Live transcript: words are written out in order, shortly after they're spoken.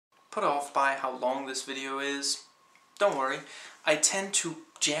put off by how long this video is, don't worry. I tend to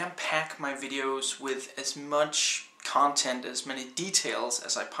jam-pack my videos with as much content, as many details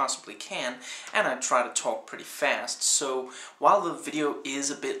as I possibly can, and I try to talk pretty fast. So while the video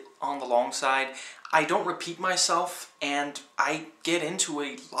is a bit on the long side, I don't repeat myself, and I get into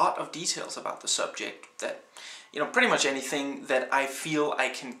a lot of details about the subject that, pretty much anything that I feel I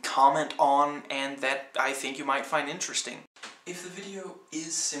can comment on and that I think you might find interesting. If the video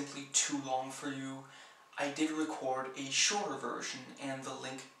is simply too long for you, I did record a shorter version, and the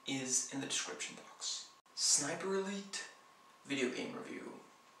link is in the description box. Sniper Elite video game review.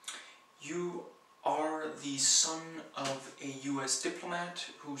 You are the son of a US diplomat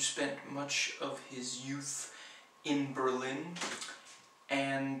who spent much of his youth in Berlin,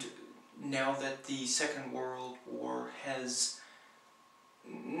 and now that the Second World War has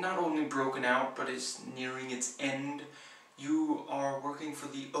not only broken out but is nearing its end, you are working for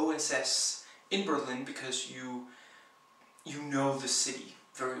the OSS in Berlin because you know the city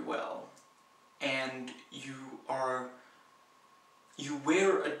very well, and you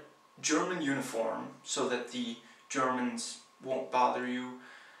wear a German uniform so that the Germans won't bother you,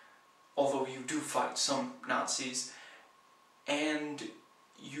 although you do fight some Nazis, and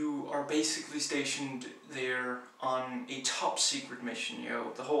you are basically stationed there on a top secret mission,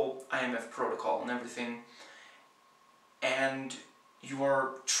 the whole IMF protocol and everything, and you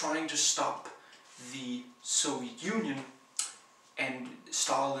are trying to stop the Soviet Union and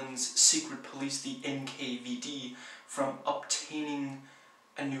Stalin's secret police, the NKVD, from obtaining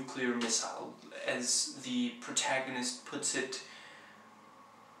a nuclear missile. As the protagonist puts it,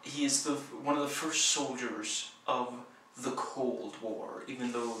 he is one of the first soldiers of the Cold War,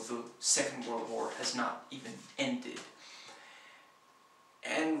 even though the Second World War has not even ended.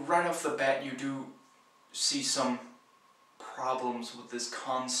 And right off the bat you do see some problems with this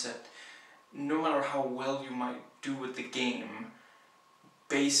concept. No matter how well you might do with the game,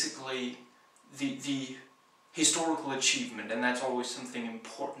 basically the historical achievement, and that's always something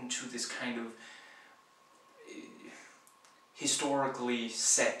important to this kind of historically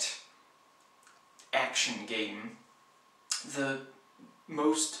set action game, the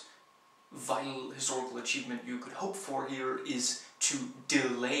most vital historical achievement you could hope for here is to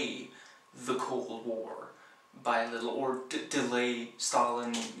delay the Cold War by a little, or delay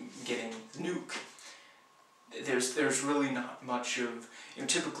Stalin getting the nuke. There's really not much of,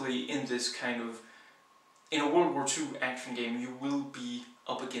 typically in this kind of, in a World War II action game, you will be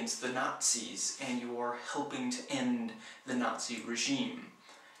up against the Nazis, and you are helping to end the Nazi regime.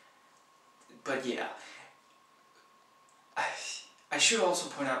 But yeah, I should also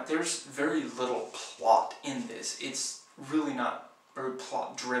point out, there's very little plot in this. It's really not very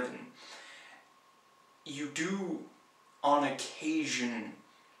plot-driven. You do, on occasion,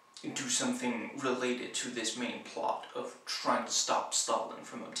 do something related to this main plot of trying to stop Stalin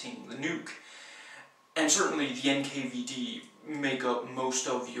from obtaining the nuke. And certainly the NKVD make up most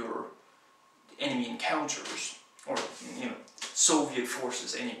of your enemy encounters, or, Soviet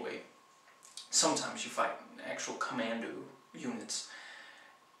forces anyway. Sometimes you fight actual commando units.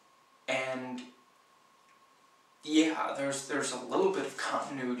 And yeah, there's a little bit of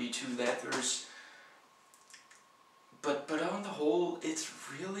continuity to that. But on the whole, it's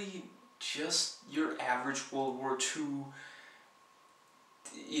really just your average World War II,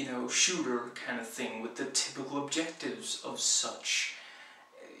 shooter kind of thing, with the typical objectives of such.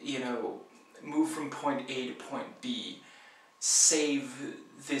 Move from point A to point B, save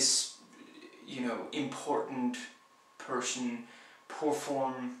this, important person,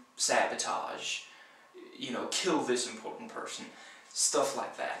 perform sabotage, kill this important person, stuff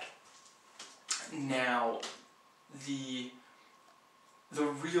like that. Now, the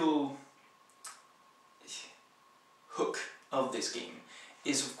real hook of this game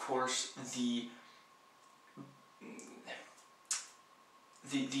is, of course, the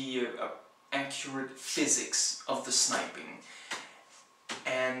accurate physics of the sniping,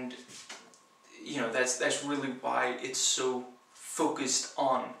 and that's really why it's so focused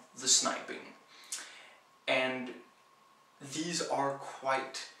on the sniping. And these are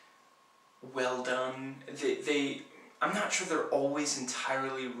quite well done. I'm not sure they're always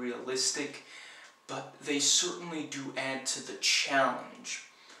entirely realistic, but they certainly do add to the challenge.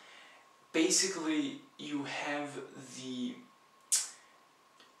 Basically, you have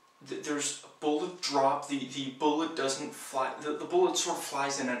there's a bullet drop. The bullet doesn't fly, the bullet sort of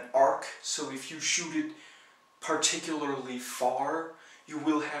flies in an arc, so if you shoot it particularly far, you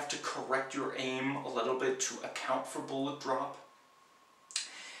will have to correct your aim a little bit to account for bullet drop.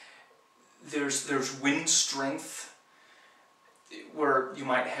 There's wind strength, where you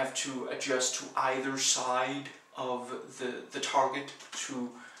might have to adjust to either side of the target to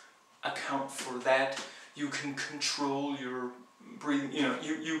account for that. You can control your breathing,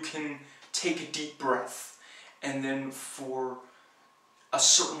 you can take a deep breath, and then for a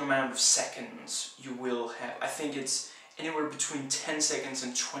certain amount of seconds you will have, I think it's anywhere between 10 seconds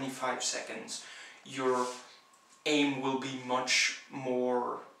and 25 seconds, your aim will be much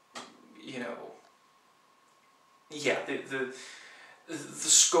more, the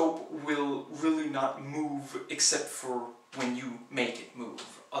scope will really not move except for when you make it move.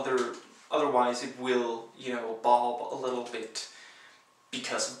 Otherwise it will, bob a little bit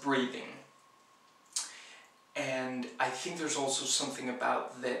because of breathing. And I think there's also something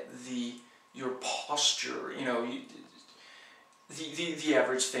about that your posture, the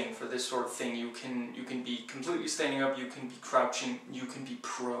average thing for this sort of thing, you can be completely standing up, you can be crouching, you can be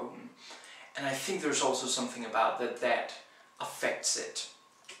prone. And I think there's also something about that affects it.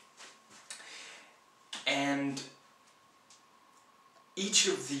 And each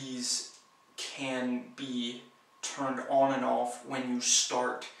of these can be turned on and off when you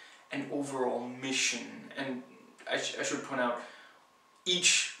start an overall mission. And I should point out,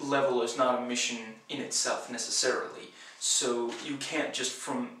 each level is not a mission in itself necessarily. So you can't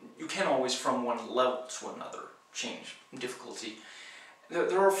always from one level to another change difficulty.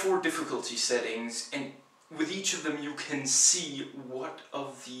 There are 4 difficulty settings, and with each of them you can see what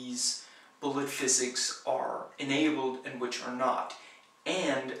of these bullet physics are enabled and which are not.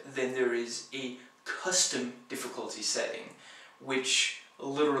 And then there is a custom difficulty setting, which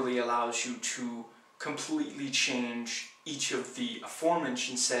literally allows you to completely change each of the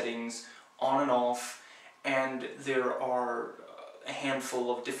aforementioned settings on and off, and there are a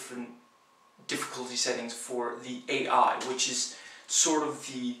handful of different difficulty settings for the AI, which is sort of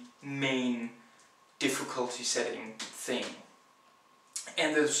the main difficulty setting thing.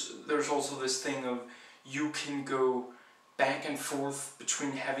 And there's also this thing of you can go back and forth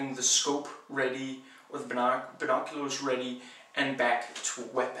between having the scope ready or the binoculars ready and back to a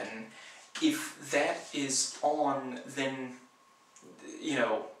weapon. If that is on, then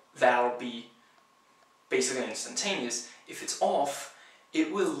that'll be basically instantaneous. If it's off,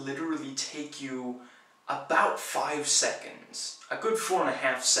 it will literally take you about 5 seconds, a good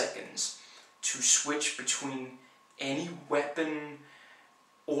 4.5 seconds, to switch between any weapon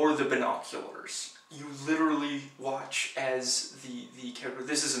or the binoculars. You literally watch as the character,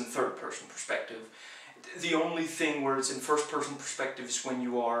 this is in third-person perspective. The only thing where it's in first-person perspective is when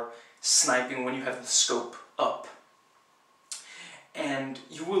you are sniping, when you have the scope up. And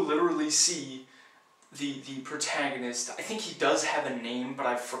you will literally see the protagonist. I think he does have a name, but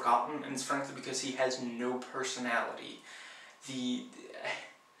I've forgotten, and it's frankly because he has no personality.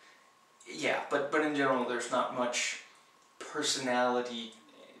 But in general, there's not much personality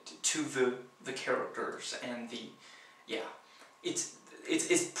to the characters, and it's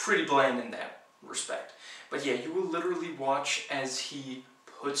pretty bland in that respect. But yeah, you will literally watch as he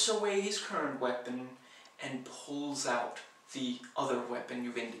puts away his current weapon and pulls out the other weapon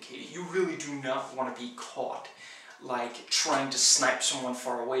you've indicated. You really do not want to be caught, like trying to snipe someone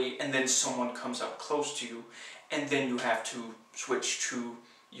far away and then someone comes up close to you and then you have to switch to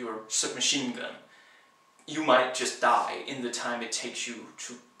your submachine gun. You might just die in the time it takes you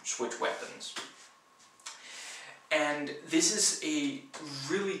to switch weapons. And this is a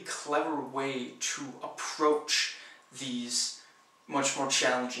really clever way to approach these much more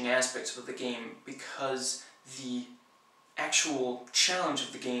challenging aspects of the game, because the actual challenge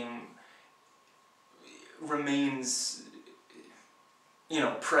of the game remains,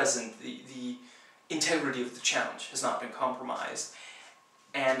 present. The integrity of the challenge has not been compromised.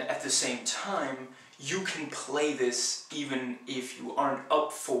 And at the same time, you can play this even if you aren't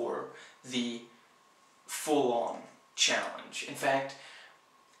up for the full-on challenge. In fact,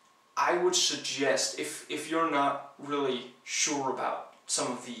 I would suggest, if you're not really sure about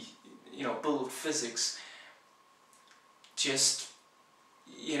some of the, bullet physics, just,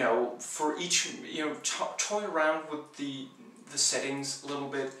 for each, toy around with the settings a little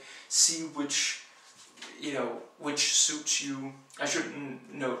bit, see which suits you. I should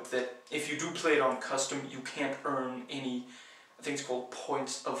note that if you do play it on custom, you can't earn any, I think it's called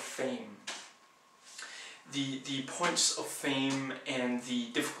points of fame. The points of fame and the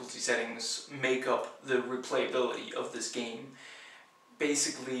difficulty settings make up the replayability of this game.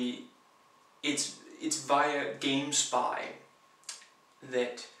 Basically, it's via GameSpy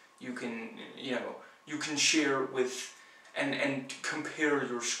that you can share with and compare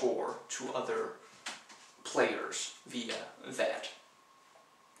your score to other players via that.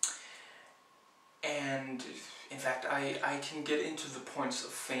 And in fact, I can get into the points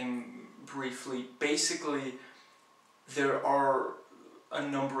of fame briefly. Basically, there are a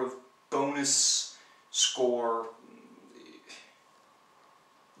number of bonus score,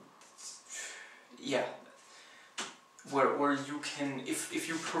 yeah, where you can, if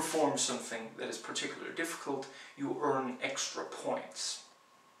you perform something that is particularly difficult, you earn extra points.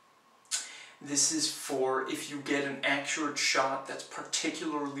 This is for if you get an accurate shot that's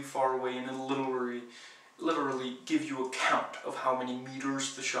particularly far away, and it'll literally give you a count of how many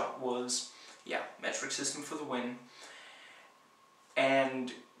meters the shot was. Yeah, metric system for the win.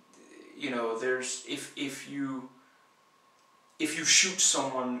 And you know, there's if you shoot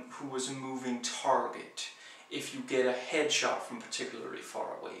someone who was a moving target, if you get a headshot from particularly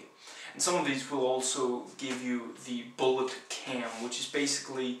far away. And some of these will also give you the bullet cam, which is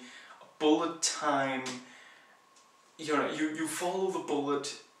basically a bullet time. You know, you follow the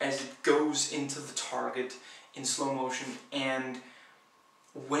bullet as it goes into the target in slow motion, and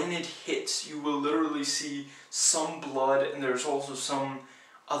when it hits, you will literally see some blood, and there's also some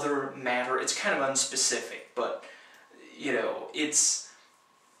other matter. It's kind of unspecific, but you know, it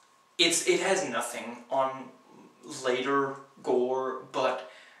has nothing on later gore, but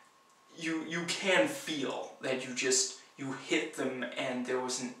you can feel that you hit them and there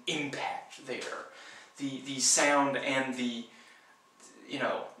was an impact there. The sound and the, you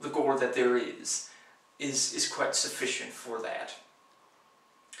know, the gore that there is quite sufficient for that.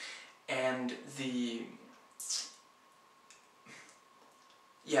 And the,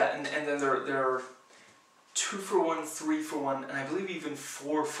 yeah, and then there are 2-for-1, 3-for-1, and I believe even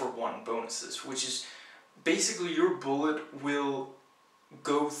 4-for-1 bonuses, which is basically your bullet will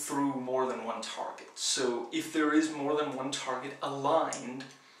go through more than one target. So if there is more than one target aligned,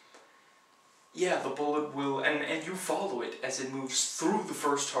 yeah, the bullet will, and you follow it as it moves through the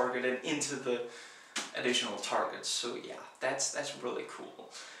first target and into the additional targets. So yeah, that's really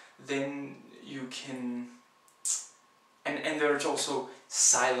cool. Then you can, and there's also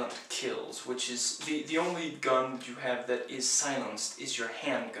silent kills, which is the only gun you have that is silenced is your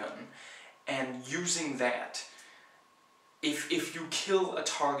handgun. And using that, if you kill a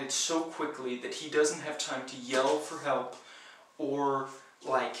target so quickly that he doesn't have time to yell for help or,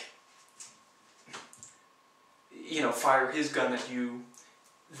 like, you know, fire his gun at you,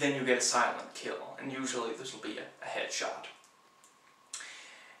 then you get a silent kill, and usually this will be a headshot.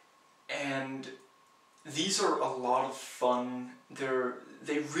 And these are a lot of fun.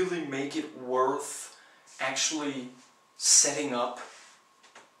 They really make it worth actually setting up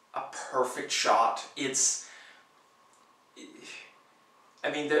a perfect shot. I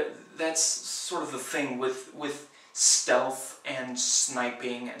mean, that's sort of the thing with stealth and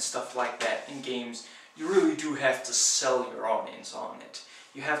sniping and stuff like that in games. You really do have to sell your audience on it.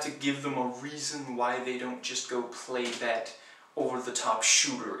 You have to give them a reason why they don't just go play that over-the-top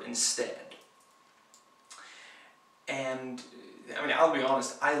shooter instead. And, I mean, I'll be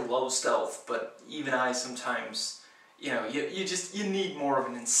honest, I love stealth, but even I sometimes, you know, you need more of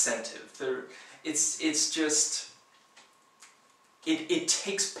an incentive. It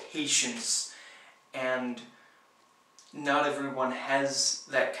takes patience, and not everyone has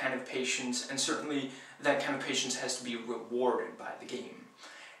that kind of patience, and certainly that kind of patience has to be rewarded by the game.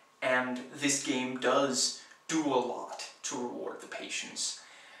 And this game does do a lot to reward the patience.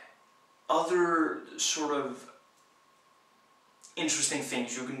 Other sort of interesting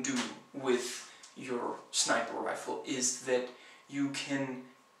things you can do with your sniper rifle is that you can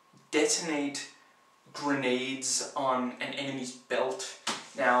detonate grenades on an enemy's belt.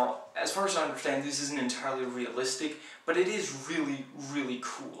 Now, as far as I understand, this isn't entirely realistic, but it is really, really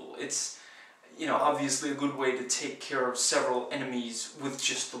cool. It's, you know, obviously a good way to take care of several enemies with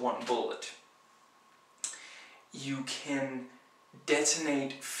just the one bullet. You can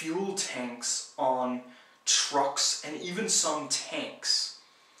detonate fuel tanks on trucks and even some tanks.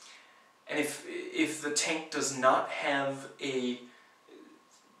 And if the tank does not have a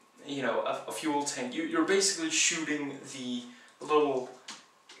fuel tank, you're basically shooting the little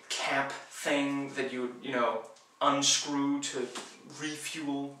cap thing that you unscrew to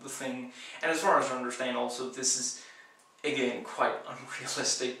refuel the thing. And as far as I understand, also, this is, again, quite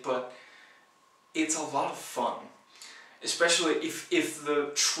unrealistic, but it's a lot of fun. Especially if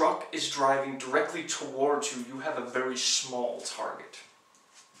the truck is driving directly towards you, you have a very small target.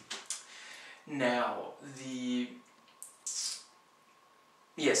 Now,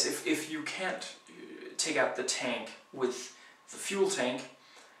 yes, if you can't take out the tank with the fuel tank,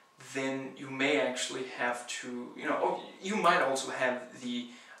 then you may actually have to, you might also have I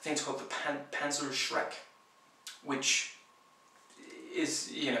think it's called the Panzer Schreck, which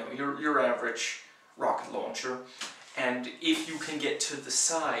is, your average rocket launcher, and if you can get to the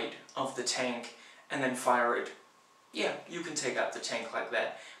side of the tank and then fire it, yeah, you can take out the tank like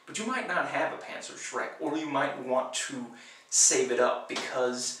that. But you might not have a Panzerschreck, or you might want to save it up,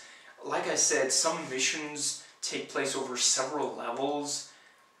 because, like I said, some missions take place over several levels.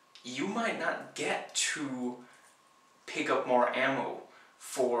 You might not get to pick up more ammo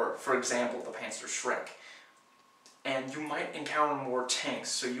for example, the Panzerschreck. And you might encounter more tanks,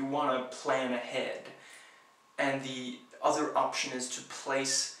 so you want to plan ahead. And the other option is to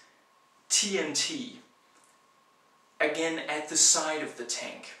place TNT, again, at the side of the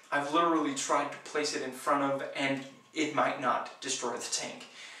tank. I've literally tried to place it in front of, and it might not destroy the tank.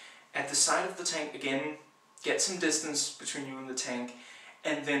 At the side of the tank, again, get some distance between you and the tank,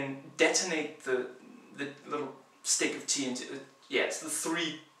 and then detonate the little stick of TNT. Yeah, it's the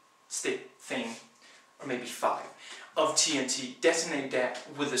 3-stick thing, or maybe 5, of TNT. Detonate that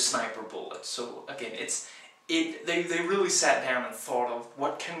with a sniper bullet. So again, they really sat down and thought of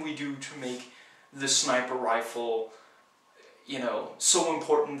what can we do to make the sniper rifle, you know, so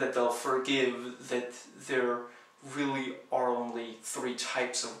important that they'll forgive that there really are only 3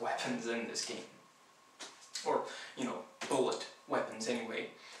 types of weapons in this game. Or, you know, bullet weapons anyway.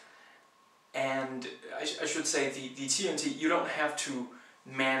 And I should say, the TNT, you don't have to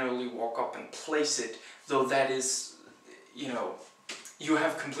manually walk up and place it, though that is, you know, you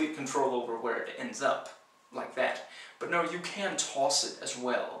have complete control over where it ends up, like that. But no, you can toss it as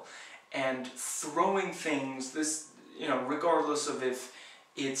well. And throwing things, this, you know, regardless of if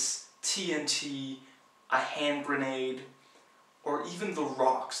it's TNT, a hand grenade, or even the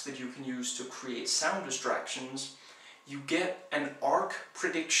rocks that you can use to create sound distractions, you get an arc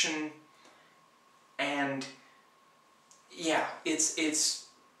prediction. And yeah, it's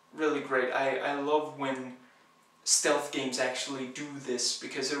really great. I love when stealth games actually do this,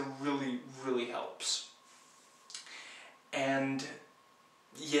 because it really, really helps. And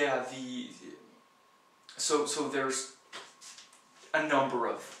yeah, so there's a number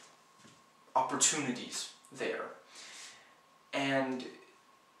of opportunities there. And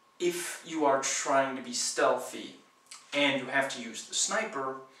if you are trying to be stealthy and you have to use the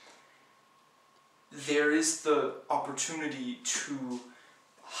sniper, there is the opportunity to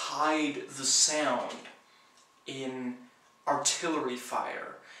hide the sound in artillery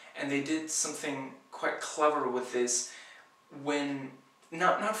fire. And they did something quite clever with this when,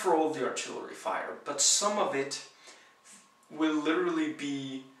 not for all the artillery fire, but some of it will literally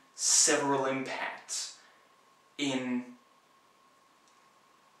be several impacts in,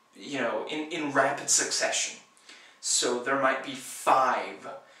 you know, in rapid succession. So there might be 5.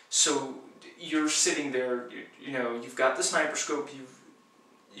 So you're sitting there, you know, you've got the sniper scope,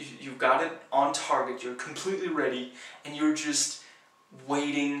 you've got it on target, you're completely ready, and you're just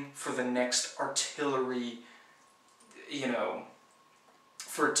waiting for the next artillery, you know,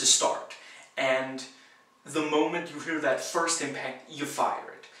 for it to start. And the moment you hear that first impact, you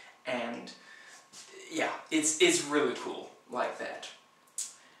fire it. And yeah, it's really cool like that.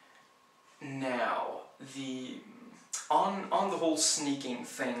 Now, on the whole sneaking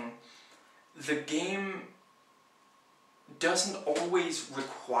thing, the game doesn't always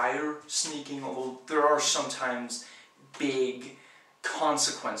require sneaking, although there are sometimes big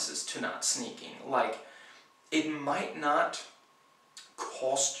consequences to not sneaking. Like, it might not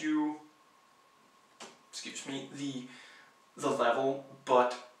cost you, excuse me, the level,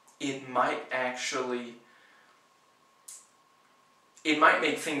 but it might actually, it might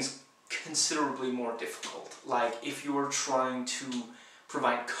make things considerably more difficult. Like, if you're trying to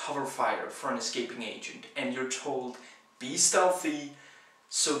provide cover fire for an escaping agent, and you're told, be stealthy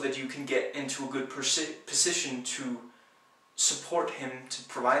so that you can get into a good position to support him to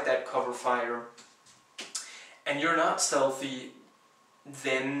provide that cover fire, and you're not stealthy,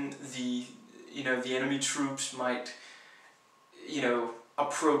 then the enemy troops might, you know,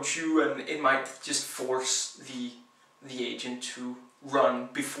 approach you, and it might just force the agent to run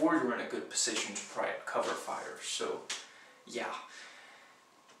before you're in a good position to provide cover fire. So yeah.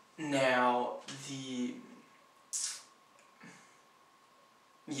 Now,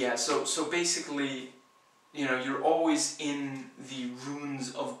 so basically, you know, you're always in the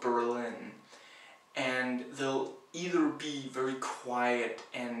ruins of Berlin, and they'll either be very quiet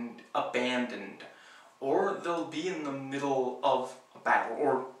and abandoned, or they'll be in the middle of a battle,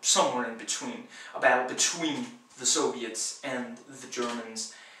 or somewhere in between, a battle between the Soviets and the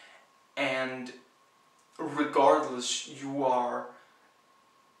Germans, and regardless, you are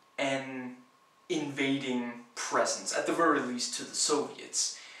an invading presence, at the very least to the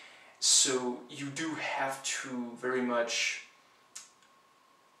Soviets. So you do have to very much,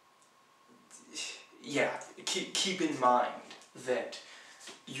 yeah, keep in mind that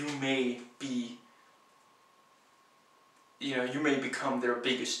you may be, you may become their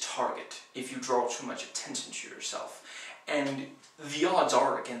biggest target if you draw too much attention to yourself. And the odds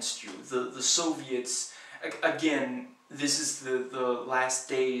are against you. The Soviets, again, this is the last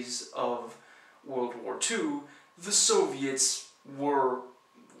days of World War II. The Soviets were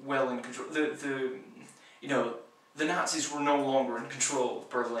well in control. The Nazis were no longer in control of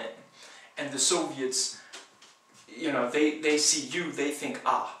Berlin. And the Soviets, they see you, they think,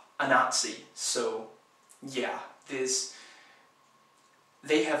 a Nazi. So, yeah,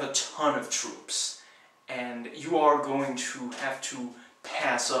 they have a ton of troops. And you are going to have to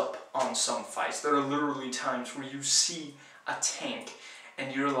pass up on some fights. There are literally times where you see a tank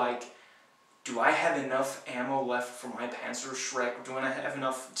and you're like, do I have enough ammo left for my Panzerschreck? Do I have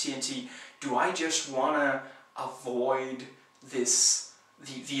enough TNT? Do I just want to avoid this,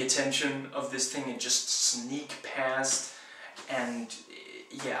 the attention of this thing and just sneak past? And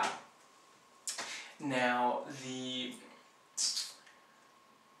yeah. Now,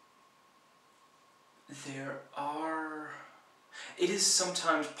 it is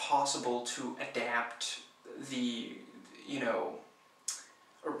sometimes possible to adapt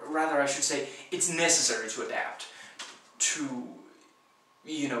or rather I should say, it's necessary to adapt to,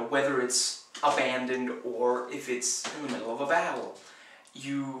 whether it's abandoned or if it's in the middle of a battle.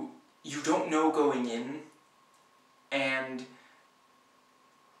 You don't know going in, and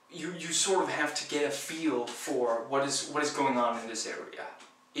you sort of have to get a feel for what is going on in this area.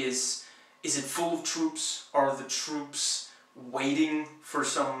 Is it full of troops? Are the troops waiting for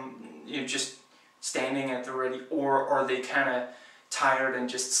some, just standing at the ready, or are they kind of tired and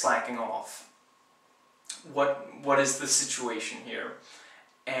just slacking off? What is the situation here?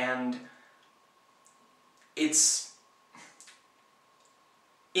 And it's,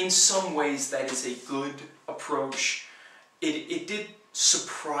 in some ways, that is a good approach. It did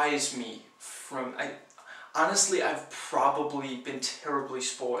surprise me honestly, I've probably been terribly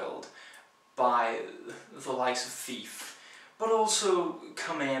spoiled by the likes of Thief, but also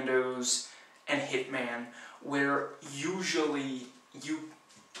Commandos and Hitman, where usually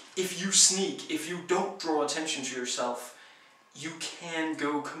if you sneak, if you don't draw attention to yourself, you can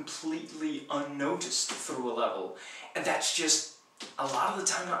go completely unnoticed through a level, and that's just a lot of the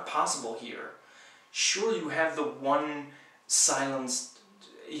time not possible here. Sure, you have the one silenced,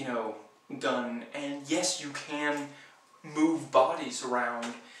 gun, and yes, you can move bodies around,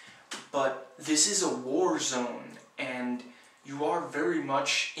 but this is a war zone, and you are very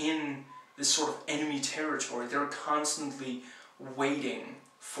much in this sort of enemy territory. They're constantly waiting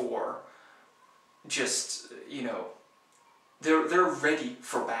for just, they're ready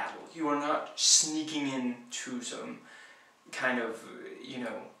for battle. You are not sneaking into some kind of,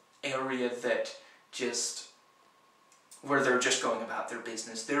 area that just, where they're just going about their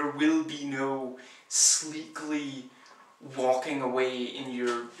business. There will be no sleekly walking away in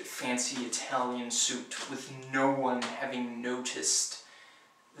your fancy Italian suit with no one having noticed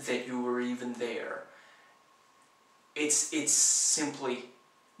that you were even there. It's simply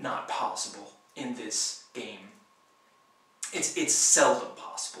not possible in this game. It's seldom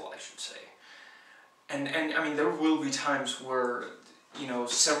possible, I should say. And I mean, there will be times where,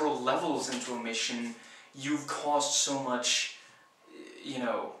 several levels into a mission, you've caused so much,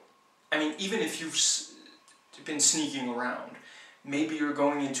 I mean, even if you've been sneaking around, maybe you're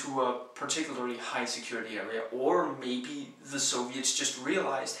going into a particularly high security area, or maybe the Soviets just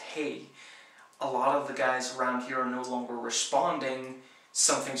realized, hey, a lot of the guys around here are no longer responding,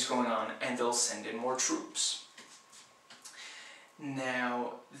 something's going on, and they'll send in more troops.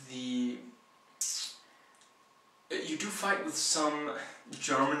 Now, you do fight with some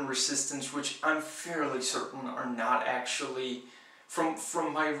German resistance, which I'm fairly certain are not actually,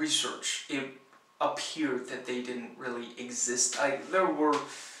 from my research, it appeared that they didn't really exist.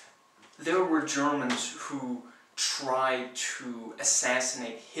 There were Germans who tried to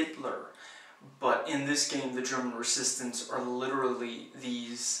assassinate Hitler, but in this game the German resistance are literally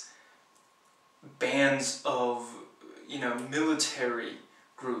these bands of, military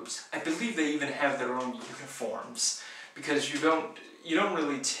groups. I believe they even have their own uniforms, because you don't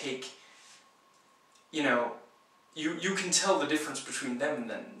really take, you can tell the difference between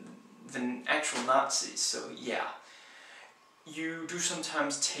them and the actual Nazis. So yeah, you do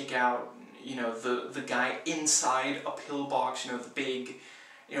sometimes take out, the guy inside a pillbox, the big,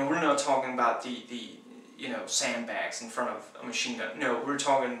 we're not talking about the sandbags in front of a machine gun. No, we're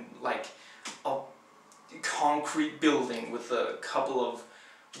talking like a concrete building with a couple of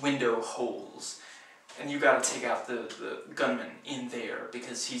window holes, and you got to take out the gunman in there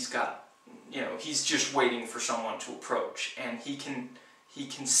because he's got you know, he's just waiting for someone to approach, and he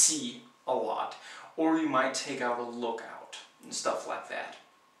can see a lot. Or you might take out a lookout and stuff like that.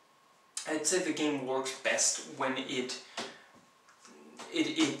 I'd say the game works best when it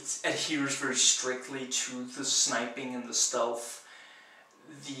adheres very strictly to the sniping and the stealth.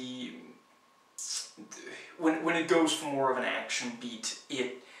 When it goes for more of an action beat,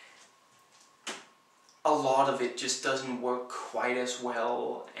 a lot of it just doesn't work quite as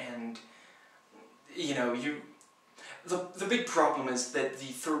well, and you know, the big problem is that the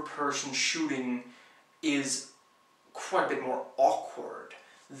third-person shooting is quite a bit more awkward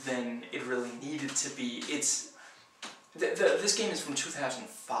than it really needed to be. This game is from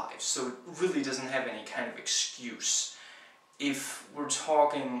 2005, so it really doesn't have any kind of excuse. If we're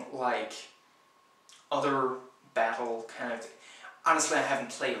talking like other battle kind of... Honestly, I haven't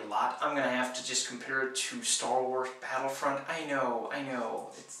played a lot. I'm gonna have to just compare it to Star Wars Battlefront. I know.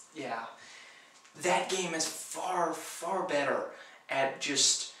 It's, yeah. That game is far, far better at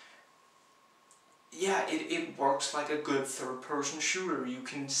just... Yeah, it works like a good third-person shooter. You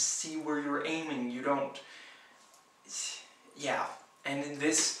can see where you're aiming. You don't... Yeah. And in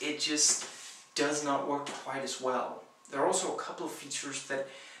this, it just does not work quite as well. There are also a couple of features that...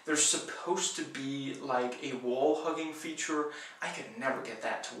 There's supposed to be like a wall-hugging feature. I could never get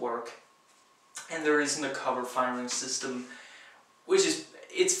that to work. And there isn't a cover firing system, which is...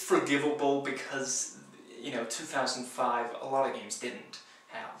 It's forgivable because, you know, 2005, a lot of games didn't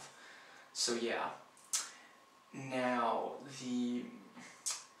have. So yeah. Now,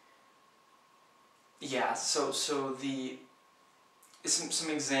 yeah, so some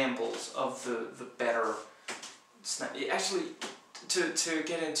examples of the better... Actually, to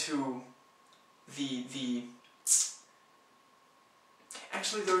get into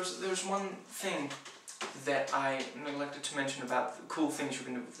actually, there's one thing that I neglected to mention about the cool things you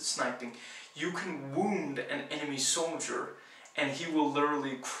can do with the sniping. You can wound an enemy soldier, and he will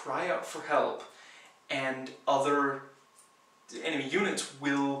literally cry out for help, and other enemy units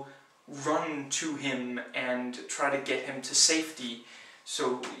will run to him and try to get him to safety.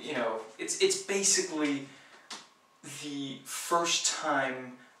 So, you know, it's basically the first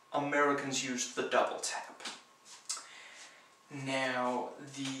time Americans used the double tap. Now,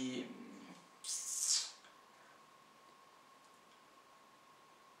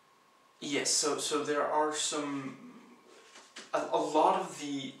 yes, so there are some... A lot of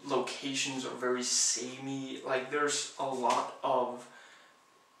the locations are very samey. Like, there's a lot of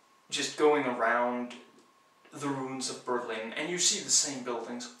just going around the ruins of Berlin, and you see the same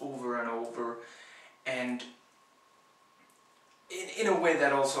buildings over and over, and in a way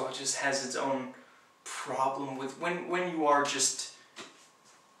that also just has its own problem with when you are just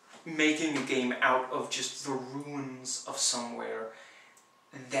making a game out of just the ruins of somewhere.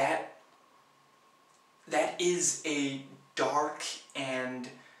 That is a dark and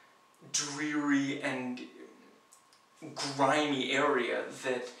dreary and grimy area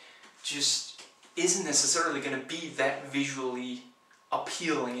that just isn't necessarily going to be that visually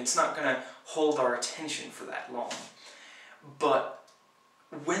appealing. It's not going to hold our attention for that long. But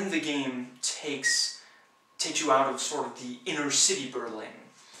when the game takes you out of sort of the inner city Berlin,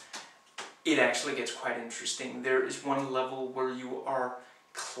 it actually gets quite interesting. There is one level where you are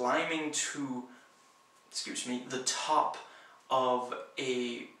climbing to, the top of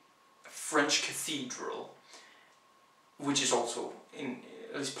a French cathedral, which is also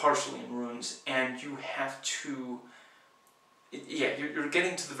is partially in ruins, and you have to... Yeah, you're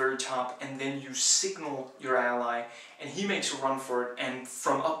getting to the very top, and then you signal your ally, and he makes a run for it, and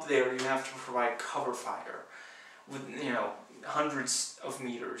from up there you have to provide cover fire with, you know, hundreds of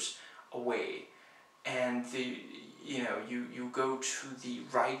meters away. And you go to the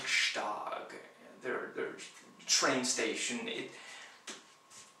Reichstag, there's train station.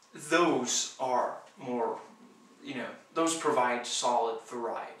 Those are more, you know, those provide solid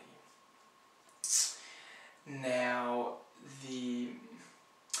variety. Now,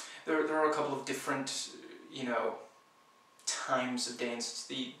 there are a couple of different, you know, times of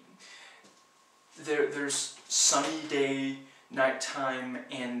dance. There's sunny day, nighttime,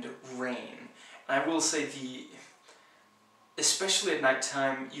 and rain. And I will say especially at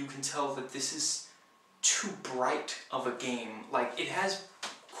nighttime, you can tell that this is too bright of a game. Like, it has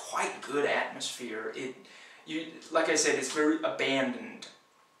quite good atmosphere. Like I said, it's very abandoned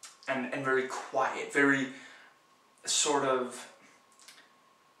and very quiet, very sort of...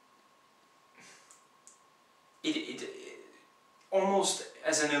 It almost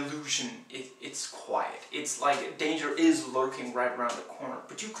as an illusion, it's quiet. It's like danger is lurking right around the corner,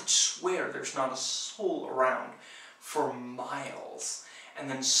 but you could swear there's not a soul around for miles, and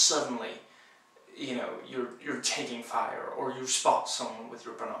then suddenly you know, you're taking fire, or you spot someone with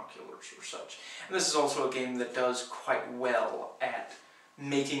your binoculars or such. And this is also a game that does quite well at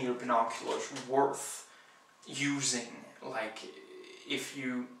making your binoculars worth using. Like, if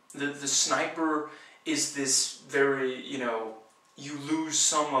you, the sniper is this very, you know, you lose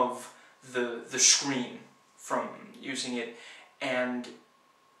some of the screen from using it, and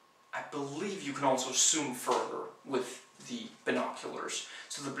I believe you can also zoom further with the binoculars.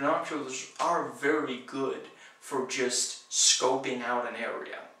 So the binoculars are very good for just scoping out an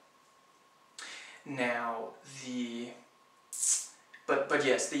area. Now, but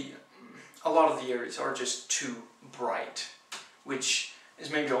yes, a lot of the areas are just too bright, which is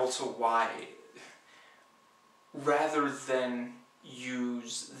maybe also why, rather than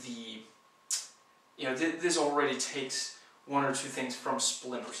use the, you know, this already takes one or two things from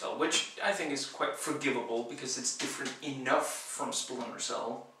Splinter Cell, which I think is quite forgivable because it's different enough from Splinter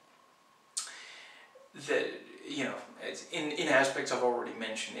Cell that, you know, in aspects I've already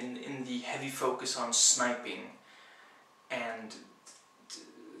mentioned, in the heavy focus on sniping and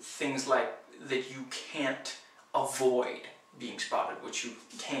things like that you can't avoid being spotted, which you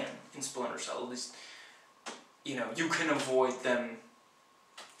can in Splinter Cell. At least, you know, you can avoid them,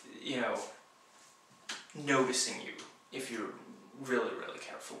 you know, noticing you if you're really, really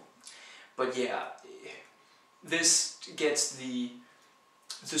careful. But yeah, this gets the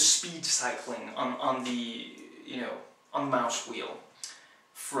speed cycling on the, you know, on the mouse wheel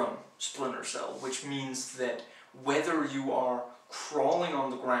from Splinter Cell, which means that whether you are crawling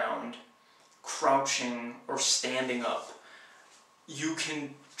on the ground, crouching, or standing up, you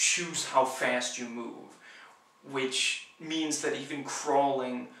can choose how fast you move, which means that even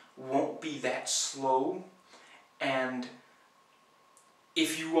crawling won't be that slow. And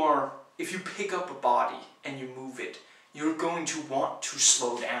if you pick up a body and you move it, you're going to want to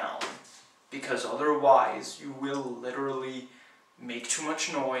slow down, because otherwise you will literally make too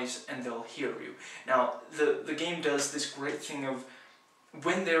much noise and they'll hear you. Now, the game does this great thing of,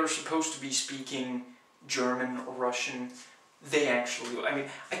 when they're supposed to be speaking German or Russian, they actually, I mean,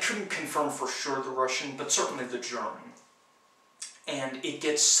 I couldn't confirm for sure the Russian, but certainly the German. And it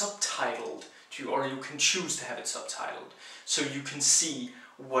gets subtitled to you, or you can choose to have it subtitled, so you can see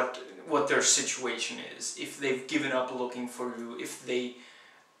what their situation is, if they've given up looking for you, if they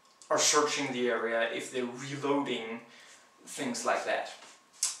are searching the area, if they're reloading, things like that.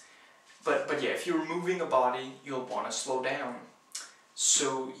 But yeah, if you're moving a body, you'll want to slow down.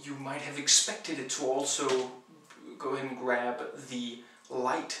 So you might have expected it to also go ahead and grab the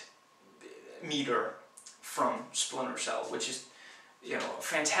light meter from Splinter Cell, which is, you know, a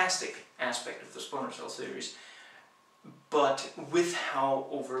fantastic aspect of the Splinter Cell series. But with how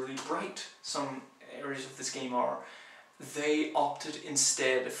overly bright some areas of this game are, they opted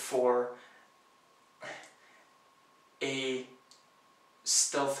instead for a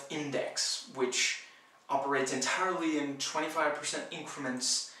stealth index, which operates entirely in 25%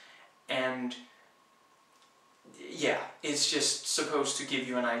 increments, and yeah, it's just supposed to give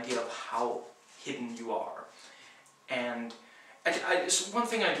you an idea of how hidden you are. And one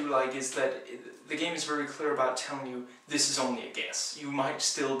thing I do like is that the game is very clear about telling you this is only a guess. You might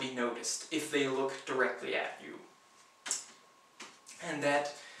still be noticed if they look directly at you. And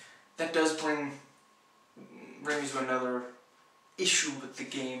that does bring me to another issue with the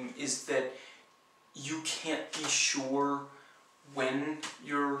game, is that you can't be sure when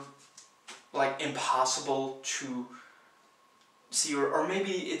you're, like, impossible to see, or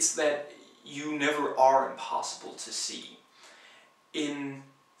maybe it's that you never are impossible to see. In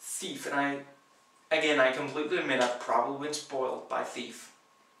Thief, and I completely admit I've probably been spoiled by Thief.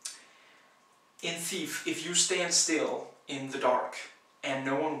 In Thief, if you stand still in the dark and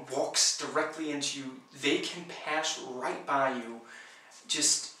no one walks directly into you, they can pass right by you,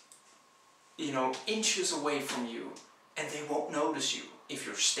 just, you know, inches away from you, and they won't notice you if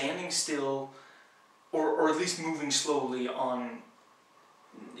you're standing still, or at least moving slowly on,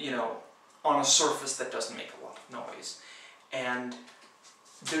 you know, on a surface that doesn't make a lot of noise. And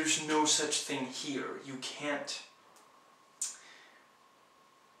there's no such thing here. You can't,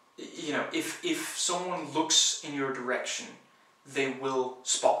 you know, if someone looks in your direction, they will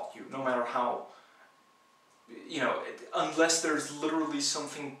spot you, no matter how, you know, unless there's literally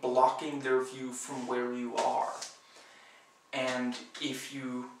something blocking their view from where you are. And if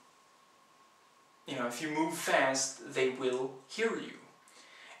you know, if you move fast, they will hear you.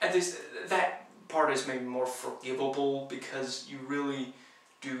 And that part is maybe more forgivable, because you really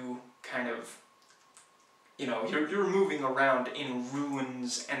do kind of, you know, you're moving around in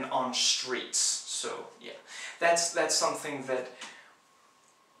ruins and on streets. So yeah, that's something that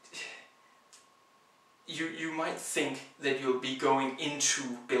you might think that you'll be going into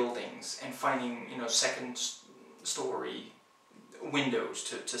buildings and finding, you know, second story windows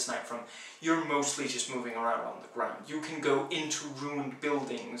to snipe from. You're mostly just moving around on the ground. You can go into ruined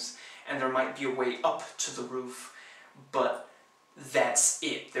buildings and there might be a way up to the roof, but that's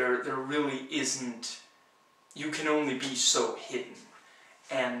it. There really isn't. You can only be so hidden,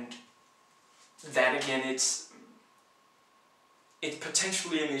 and that again, it's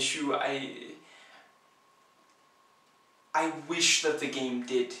potentially an issue. I wish that the game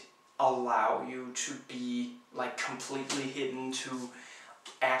did allow you to be like completely hidden, to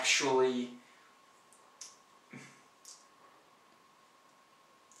actually,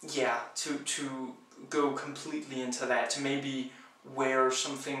 yeah, to go completely into that, to maybe wear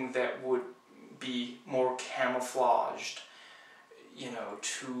something that would be more camouflaged, you know,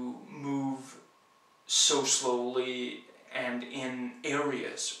 to move so slowly and in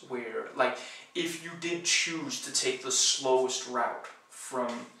areas where, like, if you did choose to take the slowest route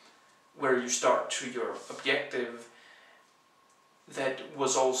from where you start to your objective, that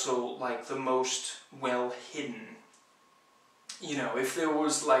was also like the most well hidden. You know, if there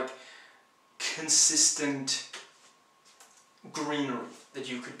was like consistent greenery that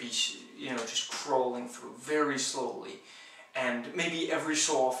you could be, you know, just crawling through very slowly, and maybe every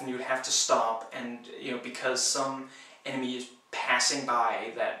so often you'd have to stop and, you know, because some enemy is passing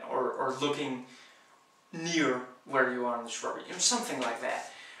by that, or looking near where you are in the shrubbery, you know, something like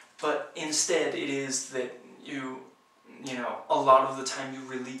that. But instead it is that you know, a lot of the time you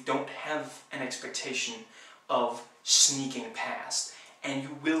really don't have an expectation of sneaking past, and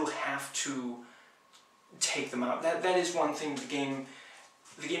you will have to take them out. That is one thing the game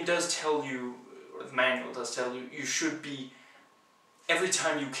does tell you, or the manual does tell you, you should be, every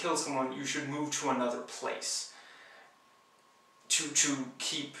time you kill someone, you should move to another place to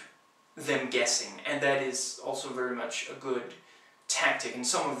keep them guessing, and that is also very much a good tactic, and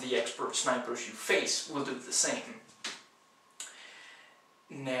some of the expert snipers you face will do the same.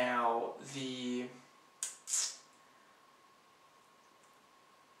 Now,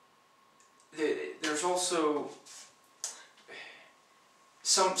 there's also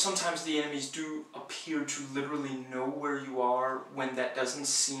sometimes the enemies do appear to literally know where you are when that doesn't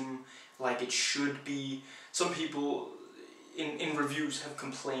seem like it should be. Some people in reviews have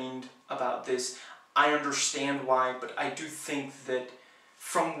complained about this. I understand why, but I do think that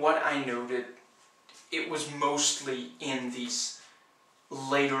from what I noted, it was mostly in these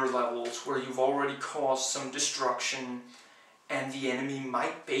later levels where you've already caused some destruction and the enemy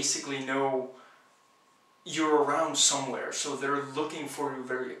might basically know you're around somewhere, so they're looking for you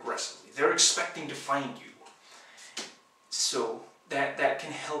very aggressively. They're expecting to find you. So that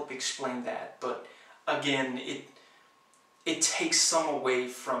can help explain that, but again, it takes some away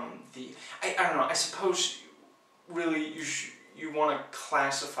from the... I don't know, I suppose really you want to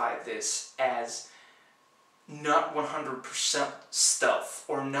classify this as not 100% stealth,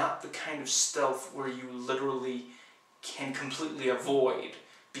 or not the kind of stealth where you literally can completely avoid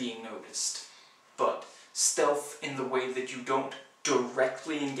being noticed, but stealth in the way that you don't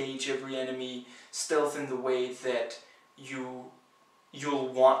directly engage every enemy, stealth in the way that you'll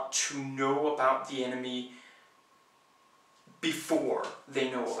want to know about the enemy before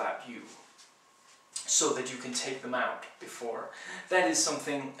they know about you, so that you can take them out before. That is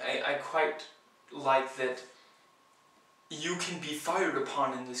something I quite like, that you can be fired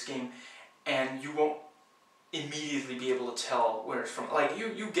upon in this game and you won't immediately be able to tell where it's from. Like,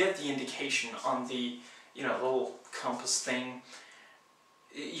 you get the indication on the, you know, little compass thing.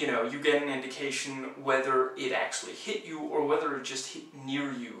 You know, you get an indication whether it actually hit you or whether it just hit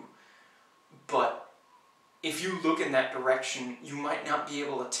near you. But if you look in that direction, you might not be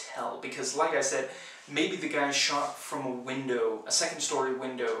able to tell, because like I said, maybe the guy shot from a window, a second-story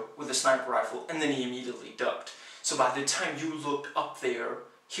window, with a sniper rifle, and then he immediately ducked. So by the time you looked up there,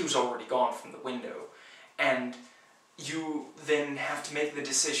 he was already gone from the window. And you then have to make the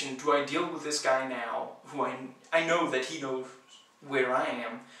decision, do I deal with this guy now, who I know that he knows where I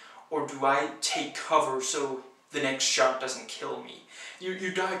am, or do I take cover so the next shot doesn't kill me?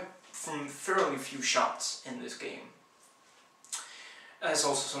 You die from fairly few shots in this game. That's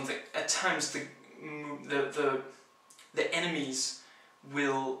also something, at times the enemies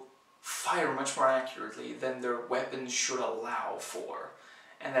will fire much more accurately than their weapons should allow for.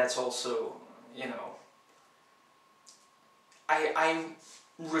 And that's also, you know, I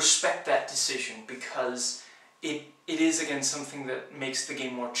respect that decision, because it is again something that makes the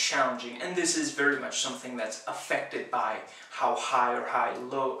game more challenging, and this is very much something that's affected by how high or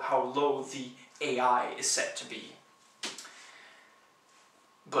how low the AI is set to be.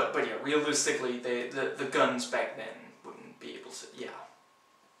 But yeah, realistically, the guns back then wouldn't be able to, yeah.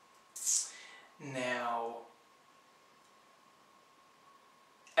 Now,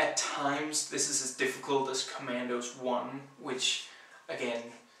 at times, this is as difficult as Commandos 1, which, again,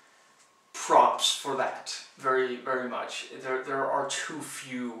 props for that, very, very much. There are too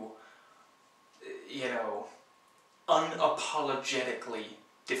few, you know, unapologetically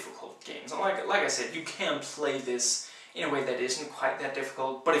difficult games. And like I said, you can play this in a way that isn't quite that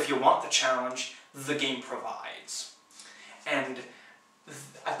difficult, but if you want the challenge, the game provides. And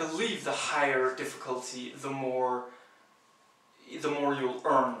I believe the higher difficulty, the more you'll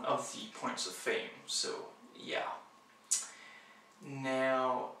earn of the points of fame. So, yeah.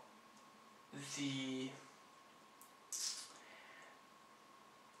 Now, the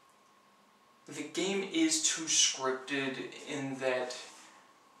game is too scripted in that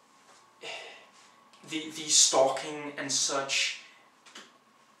the stalking and such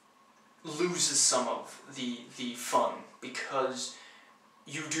loses some of the fun, because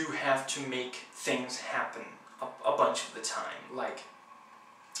you do have to make things happen a bunch of the time. Like,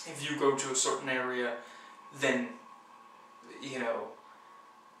 if you go to a certain area, then, you know,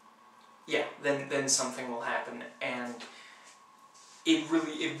 yeah, then something will happen, and it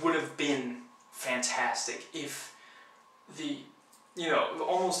would have been fantastic if you know,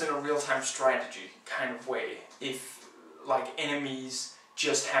 almost in a real-time strategy kind of way, if, like, enemies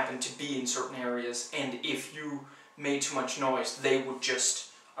just happened to be in certain areas, and if you made too much noise, they would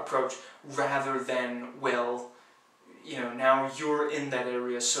just approach, rather than, well, you know, now you're in that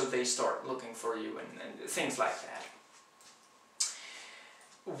area, so they start looking for you, and things like that.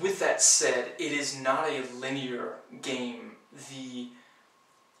 With that said, it is not a linear game. The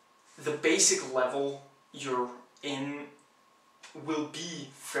basic level you're in will be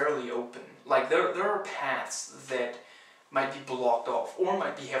fairly open. Like, there are paths that might be blocked off, or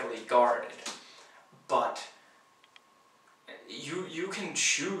might be heavily guarded, but you can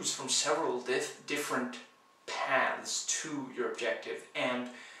choose from several different paths to your objective, and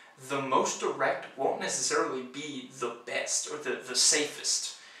the most direct won't necessarily be the best, or the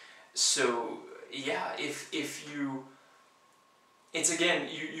safest. So, yeah, if you... It's again,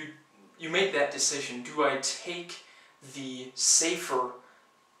 you make that decision. Do I take the safer,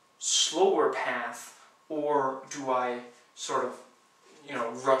 slower path, or do I sort of, you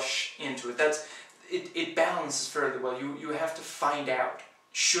know, rush into it? It balances fairly well. You have to find out,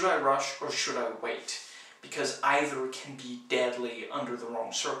 should I rush or should I wait? Because either can be deadly under the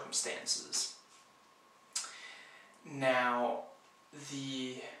wrong circumstances. Now,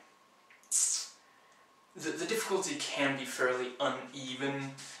 the difficulty can be fairly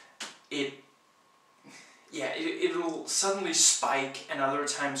uneven. It'll suddenly spike and other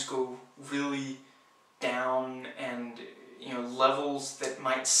times go really down, and, you know, levels that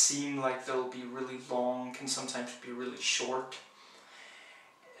might seem like they'll be really long can sometimes be really short.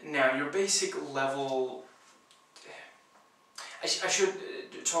 Now, your basic level... I should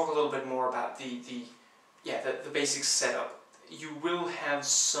talk a little bit more about the basic setup. You will have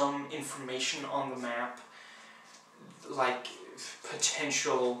some information on the map, like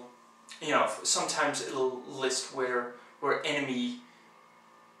potential, you know, sometimes it'll list where enemy,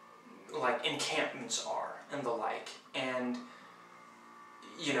 like, encampments are and the like, and,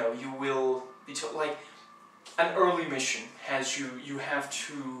 you know, you will be told, like, an early mission has you have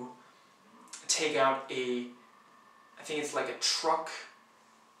to take out I think it's like a truck,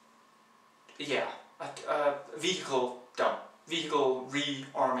 yeah, a vehicle dump, vehicle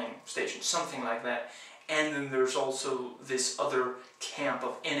rearming station, something like that. And then there's also this other camp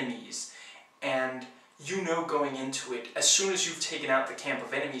of enemies, and you know going into it, as soon as you've taken out the camp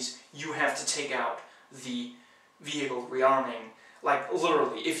of enemies, you have to take out the vehicle rearming. Like,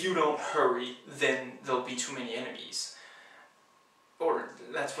 literally, if you don't hurry, then there'll be too many enemies. Or,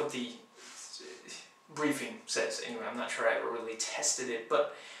 that's what the briefing says. Anyway, I'm not sure I ever really tested it,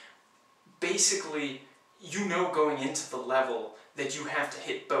 but basically, you know going into the level that you have to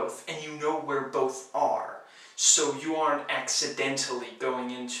hit both, and you know where both are, so you aren't accidentally going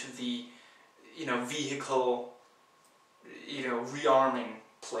into the, you know, vehicle, you know, rearming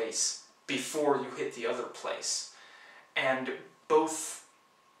place before you hit the other place. And both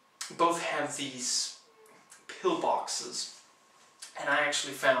have these pillboxes, and I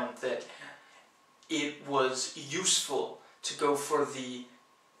actually found that it was useful to go for the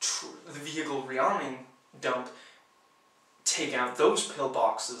vehicle rearming dump, take out those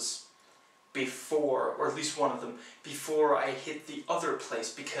pillboxes before, or at least one of them, before I hit the other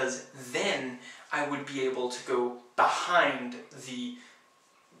place, because then I would be able to go behind the,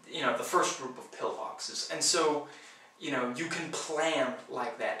 you know, the first group of pillboxes. And so, you know, you can plan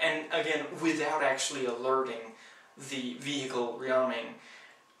like that, and again, without actually alerting the vehicle rearming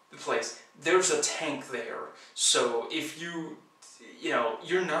the place. There's a tank there, so if you know,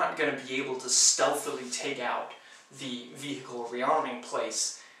 you're not going to be able to stealthily take out the vehicle rearming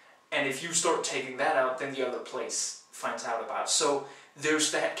place, and if you start taking that out, then the other place finds out about it. So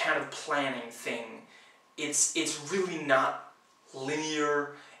there's that kind of planning thing. It's really not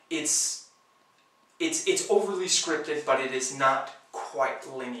linear. It's overly scripted, but it is not quite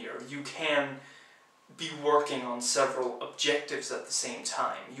linear. You can be working on several objectives at the same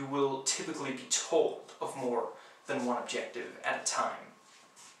time. You will typically be told of more than one objective at a time.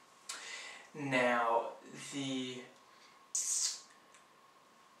 Now,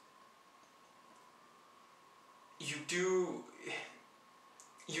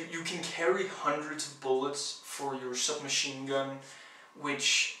 you can carry hundreds of bullets for your submachine gun,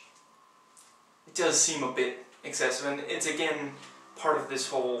 which does seem a bit excessive, and it's again part of this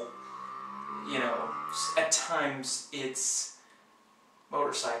whole, you know, at times it's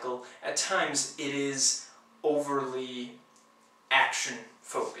motorcycle, at times it is overly action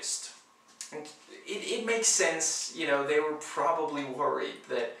focused. And it makes sense, you know, they were probably worried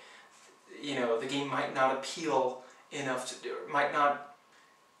that, you know, the game might not appeal enough to do, might not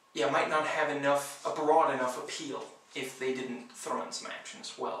have a broad enough appeal if they didn't throw in some action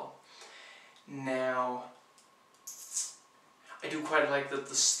as well. Now, I do quite like that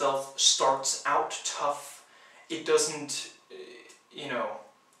the stealth starts out tough. It doesn't, you know,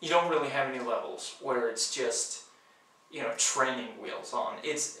 you don't really have any levels where it's just, you know, training wheels on.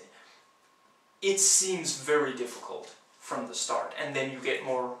 It seems very difficult from the start, and then you get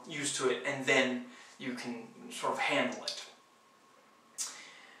more used to it, and then you can sort of handle it.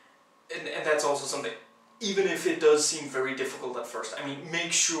 And that's also something, even if it does seem very difficult at first, I mean,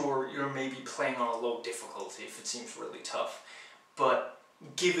 make sure you're maybe playing on a low difficulty if it seems really tough, but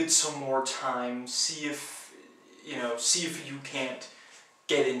give it some more time, see if you can't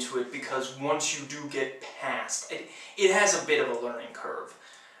get into it, because once you do get past, it has a bit of a learning curve,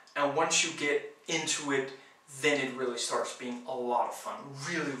 and once you get into it, then it really starts being a lot of fun,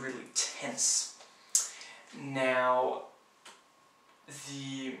 really, really tense. Now,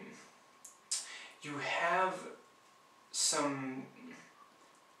 you have some,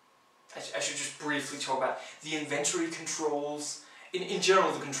 I should just briefly talk about the inventory controls. In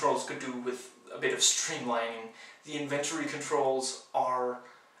general, the controls could do with a bit of streamlining. The inventory controls are,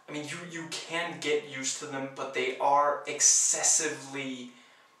 I mean, you can get used to them, but they are excessively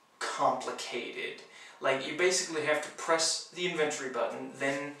complicated. Like, you basically have to press the inventory button,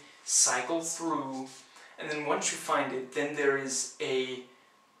 then cycle through, and then once you find it, then there is a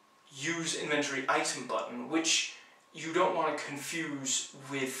use inventory item button, which you don't want to confuse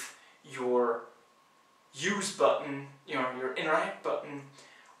with your use button, you know, your interact button,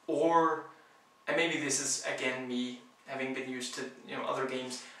 or, and maybe this is again me having been used to, you know, other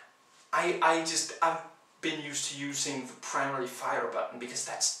games, I've been used to using the primary fire button, because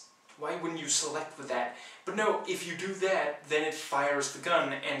that's, why wouldn't you select with that? But no, if you do that, then it fires the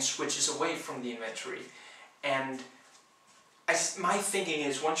gun and switches away from the inventory. And my thinking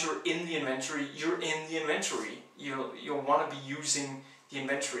is, once you're in the inventory, you're in the inventory. You'll want to be using the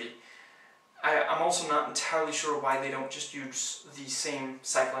inventory. I'm also not entirely sure why they don't just use the same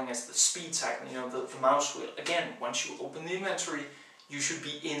cycling as the speed cycling, you know, the mouse wheel. Again, once you open the inventory, you should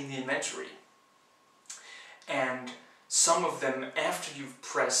be in the inventory. And some of them, after you've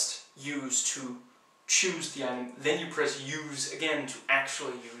pressed use to choose the item, then you press use again to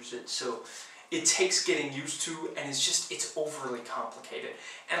actually use it. So it takes getting used to, and it's overly complicated.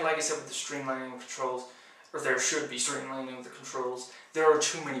 And like I said, with the streamlining of controls, or there should be streamlining of the controls, there are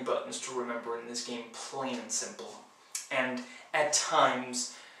too many buttons to remember in this game, plain and simple. And at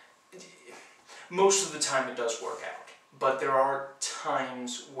times, most of the time it does work out, but there are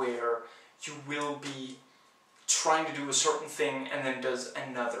times where you will be trying to do a certain thing and then does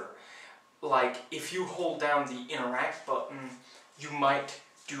another. Like, if you hold down the interact button, you might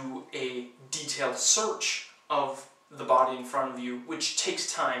do a detailed search of the body in front of you, which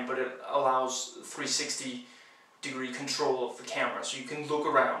takes time, but it allows 360-degree control of the camera, so you can look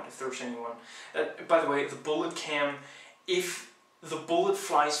around if there's anyone. By the way, the bullet cam, if the bullet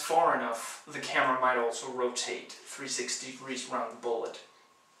flies far enough, the camera might also rotate 360 degrees around the bullet.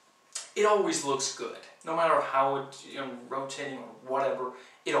 It always looks good. No matter how it's, you know, rotating or whatever,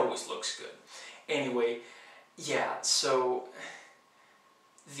 it always looks good. Anyway, yeah, so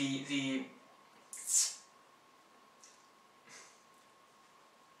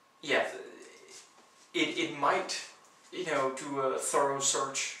it might, you know, do a thorough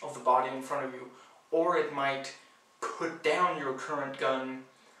search of the body in front of you, or it might put down your current gun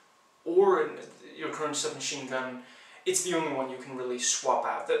or your current submachine gun, it's the only one you can really swap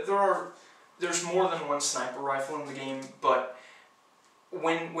out. There's more than one sniper rifle in the game, but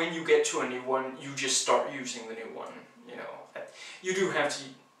when you get to a new one, you just start using the new one. You know, you do have to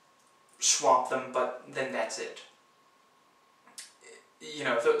swap them, but then that's it. You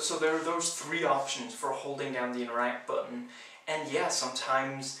know, so there are those three options for holding down the interact button, and yeah,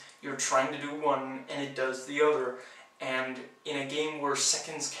 sometimes you're trying to do one and it does the other, and in a game where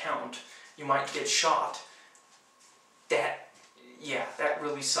seconds count, you might get shot. That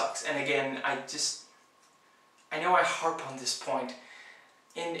really sucks. And again, I know I harp on this point.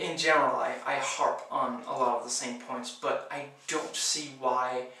 In general, I harp on a lot of the same points, but I don't see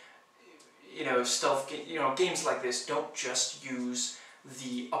why, you know, games like this don't just use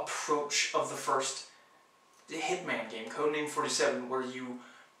the approach of the first Hitman game, Codename 47, where you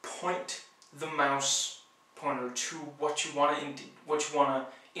point the mouse pointer to what you want to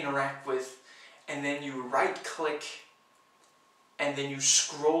interact with, and then you right-click, and then you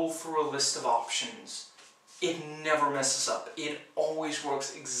scroll through a list of options. It never messes up. It always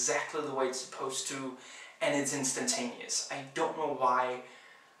works exactly the way it's supposed to, and it's instantaneous. I don't know why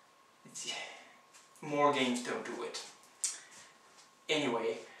more games don't do it.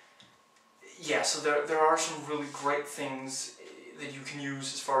 Anyway, yeah, so there are some really great things that you can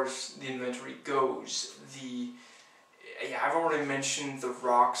use as far as the inventory goes. I've already mentioned the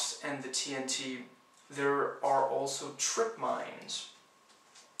rocks and the TNT. There are also trip mines,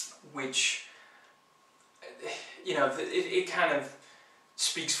 which, you know, it kind of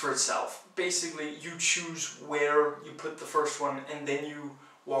speaks for itself. Basically, you choose where you put the first one, and then you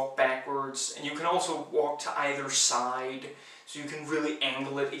walk backwards, and you can also walk to either side, so you can really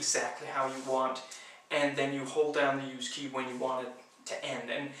angle it exactly how you want, and then you hold down the use key when you want it to end.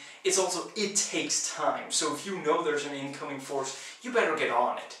 And it takes time, so if you know there's an incoming force, you better get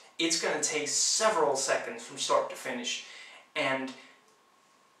on it. It's going to take several seconds from start to finish, and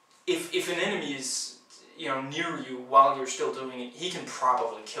if an enemy is, you know, near you while you're still doing it, he can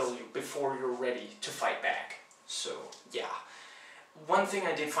probably kill you before you're ready to fight back. So, yeah. One thing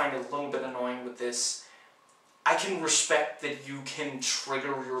I did find a little bit annoying with this, I can respect that you can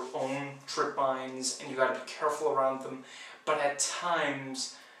trigger your own trip mines and you gotta be careful around them, but at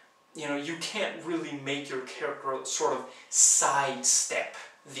times, you know, you can't really make your character sort of sidestep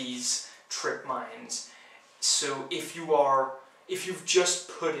these trip mines. So if you've just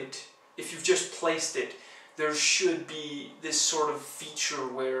placed it, there should be this sort of feature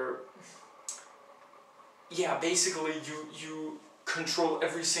where, yeah, basically you control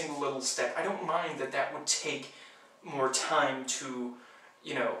every single little step. I don't mind that would take more time to,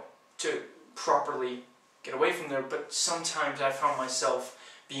 you know, to properly get away from there, but sometimes I found myself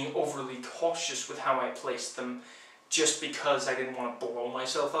being overly cautious with how I placed them just because I didn't want to blow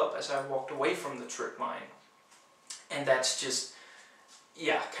myself up as I walked away from the trip mine. And that's just,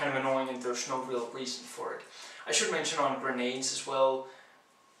 yeah, kind of annoying, and there's no real reason for it. I should mention on grenades as well,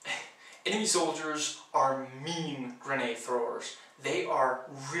 enemy soldiers are mean grenade throwers. They are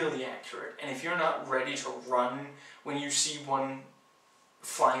really accurate, and if you're not ready to run when you see one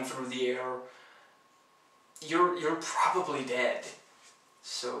flying through the air, you're probably dead.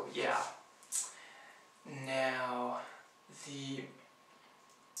 So yeah. Now,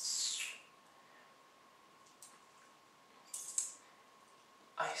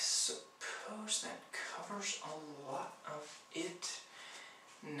 I suppose that covers a lot of it.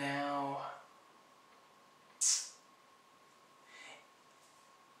 Now,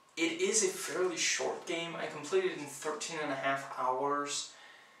 it is a fairly short game. I completed it in 13.5 hours,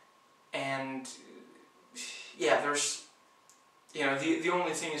 and yeah, there's, you know, the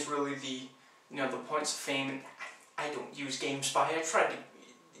only thing is really the points of fame. I don't use GameSpy. I tried to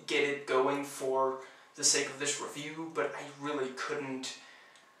get it going for the sake of this review, but I really couldn't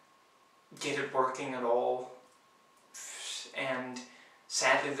get it working at all. And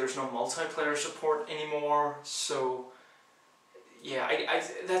sadly, there's no multiplayer support anymore. So yeah,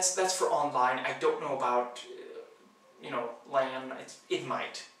 that's for online. I don't know about you know, LAN. It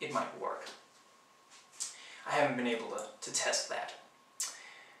might work. I haven't been able to test that.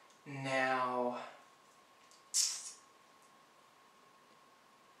 Now,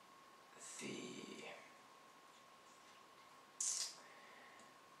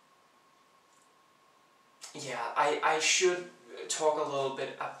 I should talk a little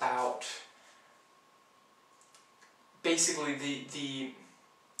bit about basically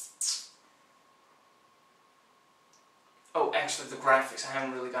oh, actually the graphics. I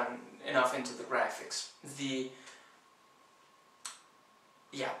haven't really gotten enough into the graphics.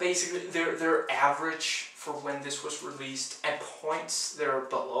 yeah, basically they're average for when this was released. At points, they're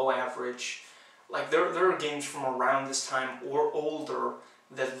below average. Like there are games from around this time or older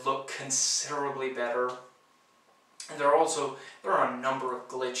that look considerably better. And there are a number of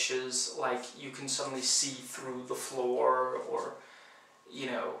glitches, like you can suddenly see through the floor, or, you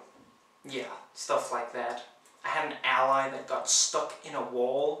know, yeah, stuff like that. I had an ally that got stuck in a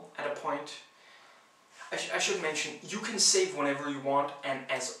wall at a point. I should mention, you can save whenever you want and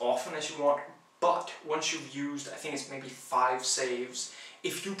as often as you want, but once you've used, I think it's maybe 5 saves,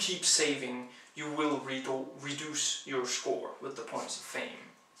 if you keep saving, you will reduce your score with the points of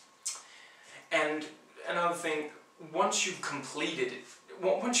fame. And another thing, once you've completed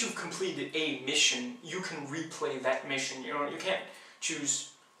a mission, you can replay that mission. You know, you can't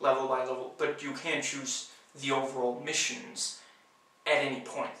choose level by level, but you can choose the overall missions at any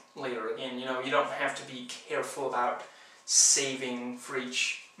point later again. You know, you don't have to be careful about saving for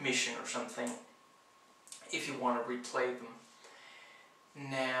each mission or something if you want to replay them.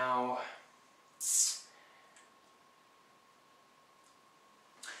 Now,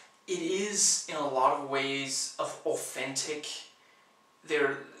 it is in a lot of ways authentic.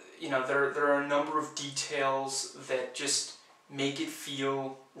 There are a number of details that just make it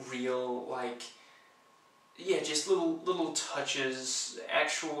feel real, like, yeah, just little touches,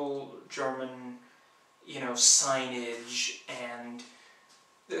 actual German, you know, signage and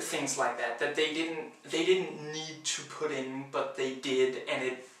things like that they didn't need to put in, but they did, and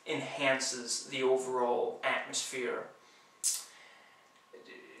it enhances the overall atmosphere.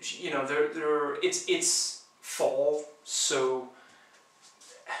 You know, it's fall, so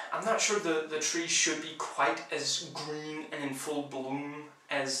I'm not sure the trees should be quite as green and in full bloom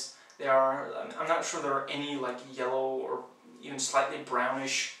as they are. I'm not sure there are any like yellow or even slightly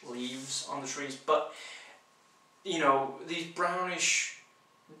brownish leaves on the trees, but you know, these brownish,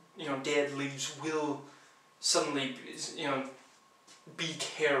 you know, dead leaves will suddenly, you know, be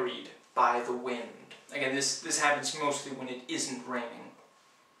carried by the wind. Again, this happens mostly when it isn't raining.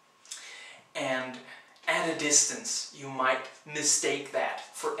 And at a distance, you might mistake that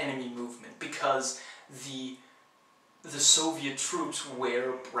for enemy movement because the Soviet troops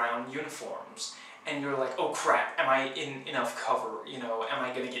wear brown uniforms, and you're like, oh crap, am I in enough cover? You know, am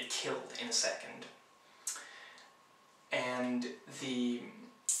I going to get killed in a second? And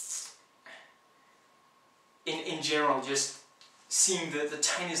in general, just seeing the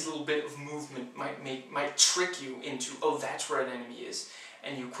tiniest little bit of movement might trick you into, oh, that's where an enemy is.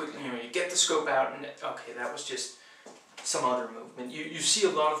 And you quickly, you know, you get the scope out and, okay, that was just some other movement. You see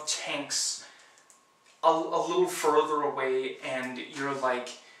a lot of tanks a little further away, and you're like,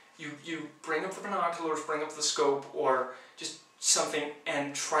 you bring up the binoculars, bring up the scope, or just something,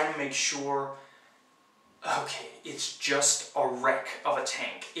 and try to make sure, okay, it's just a wreck of a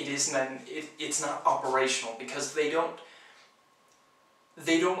tank. It isn't it's not operational, because they don't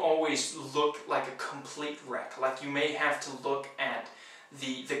always look like a complete wreck. Like, you may have to look at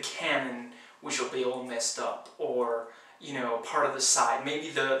the cannon, which will be all messed up, or, you know, part of the side. Maybe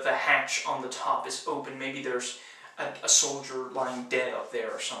the hatch on the top is open. Maybe there's a soldier lying dead up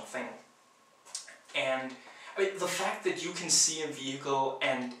there or something. And I mean, the fact that you can see a vehicle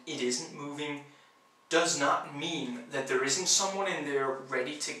and it isn't moving does not mean that there isn't someone in there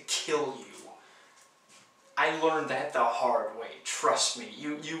ready to kill you. I learned that the hard way, trust me.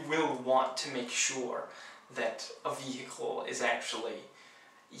 You will want to make sure that a vehicle is actually,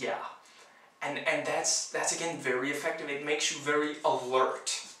 yeah. And that's again very effective. It makes you very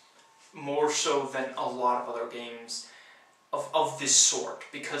alert, more so than a lot of other games of this sort,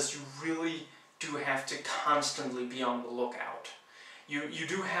 because you really do have to constantly be on the lookout. You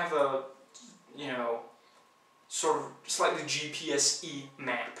do have a, you know, sort of slightly GPS-y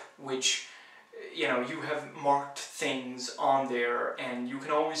map, which, you know, you have marked things on there, and you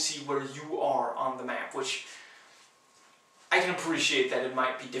can always see where you are on the map, which I can appreciate that it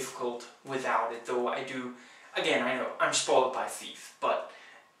might be difficult without it, though I do, again, I know, I'm spoiled by Thief, but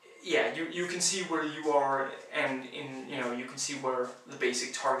yeah, you can see where you are, and you know, you can see where the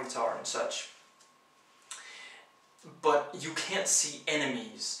basic targets are and such. But you can't see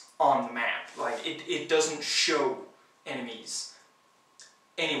enemies on the map. Like, it doesn't show enemies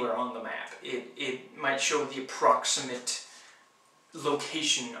anywhere on the map. It might show the approximate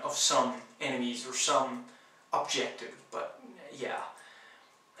location of some enemies or some objective, but yeah.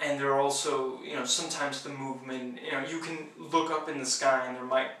 And there are also, you know, sometimes the movement, you know, you can look up in the sky and there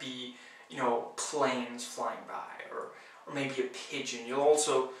might be, you know, planes flying by, or maybe a pigeon. You'll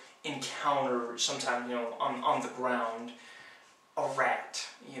also encounter sometimes, you know, on the ground, a rat,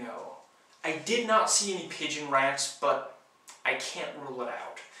 you know. I did not see any pigeon rats, but I can't rule it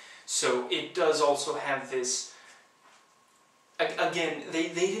out. So it does also have this, again, they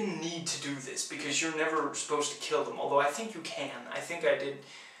didn't need to do this because you're never supposed to kill them, although I think you can. I think I did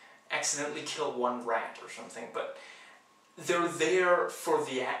accidentally kill one rat or something, but they're there for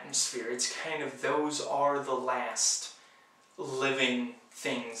the atmosphere. It's kind of, those are the last living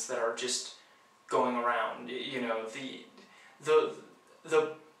things that are just going around. You know,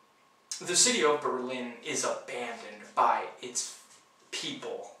 the city of Berlin is abandoned by its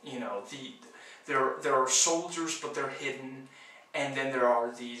people. You know, there are soldiers, but they're hidden, and then there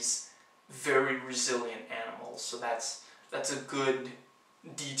are these very resilient animals. So that's a good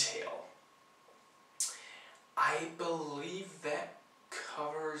detail. I believe that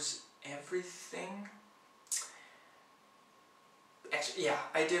covers everything. Actually, yeah,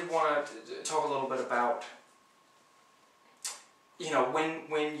 I did want to talk a little bit about, you know,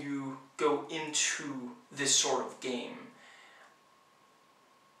 when you go into this sort of game,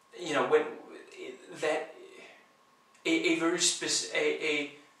 you know, when that a very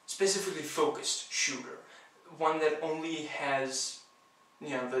specifically focused shooter, one that only has,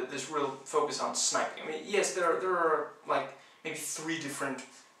 you know, this real focus on sniping. I mean, yes, there are like maybe 3 different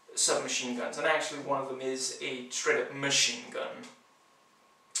submachine guns, and actually one of them is a straight-up machine gun.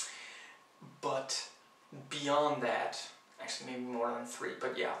 But beyond that, actually maybe more than 3,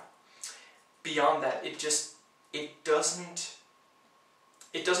 but yeah, beyond that, it doesn't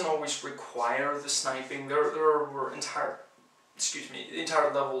always require the sniping. There were entire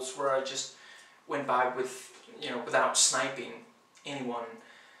levels where I just went by with, you know, without sniping anyone.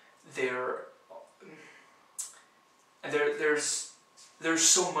 There's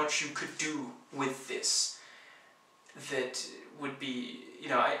so much you could do with this that would be, you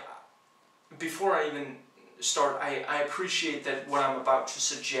know, before I even start, I appreciate that what I'm about to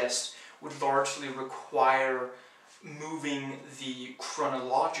suggest would largely require moving the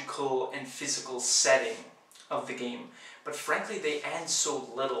chronological and physical setting of the game, but frankly they add so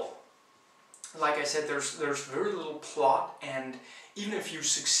little. Like I said, there's very little plot, and even if you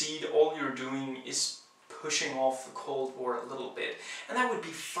succeed, all you're doing is pushing off the Cold War a little bit. And that would be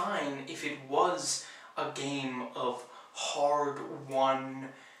fine if it was a game of hard-won,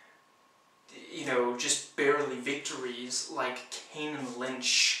 you know, just barely victories like Kane and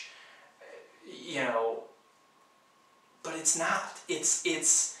Lynch, you know, but it's not.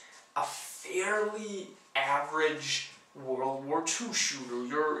 It's a fairly average World War II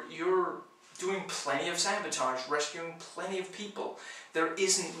shooter. You're doing plenty of sabotage, rescuing plenty of people. There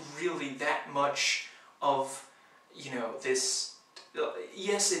isn't really that much of, you know, this.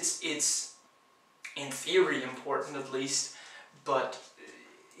 Yes, it's in theory important at least, but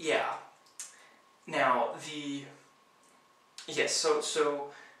yeah. Now so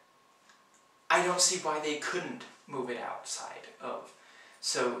I don't see why they couldn't move it outside of.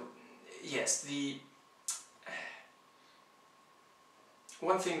 So yes, the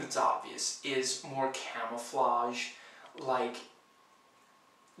one thing that's obvious is more camouflage. Like,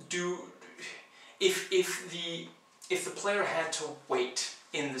 if the player had to wait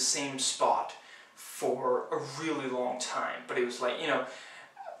in the same spot for a really long time, but it was like, you know,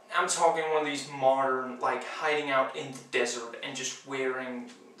 I'm talking one of these modern, like, hiding out in the desert and just wearing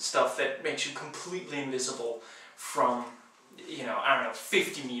stuff that makes you completely invisible from, you know, I don't know,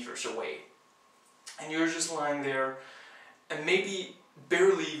 50 meters away. And you're just lying there and maybe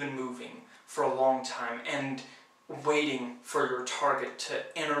barely even moving for a long time and waiting for your target to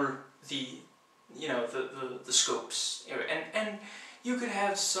enter the, you know, the scopes. And you could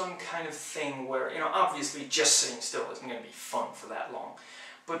have some kind of thing where, you know, obviously just sitting still isn't going to be fun for that long.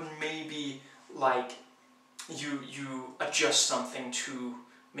 But maybe, like, you adjust something to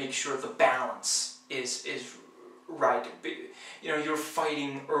make sure the balance is right. You know, you're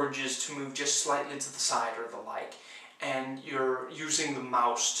fighting urges to move just slightly to the side or the like, and you're using the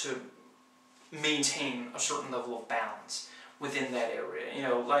mouse to maintain a certain level of balance within that area. You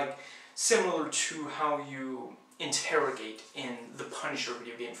know, like, similar to how you interrogate in the Punisher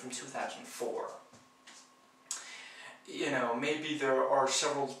video game from 2004. You know, maybe there are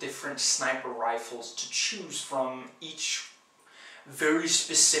several different sniper rifles to choose from, each very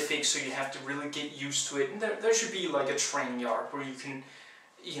specific, so you have to really get used to it. And there should be like a training yard where you can,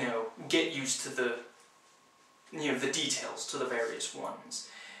 you know, get used to the, you know, the details to the various ones.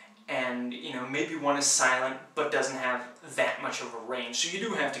 And, you know, maybe one is silent but doesn't have that much of a range, so you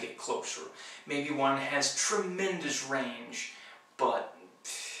do have to get closer. Maybe one has tremendous range, but,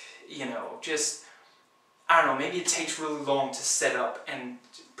 you know, just, I don't know, maybe it takes really long to set up and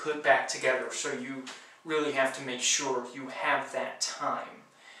put back together, so you really have to make sure you have that time.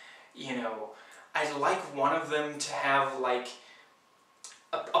 You know, I'd like one of them to have like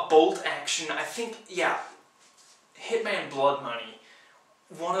a bolt action. I think, yeah, Hitman Blood Money,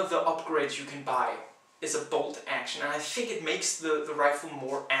 one of the upgrades you can buy is a bolt action, and I think it makes the rifle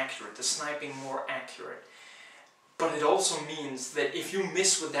more accurate, the sniping more accurate. But it also means that if you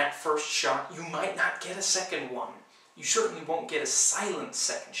miss with that first shot, you might not get a second one. You certainly won't get a silent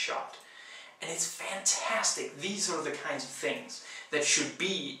second shot. And it's fantastic. These are the kinds of things that should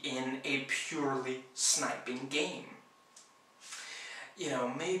be in a purely sniping game. You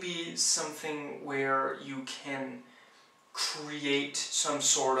know, maybe something where you can create some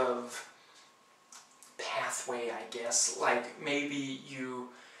sort of pathway, I guess. Like maybe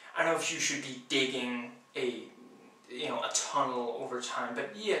I don't know if you should be digging a tunnel over time,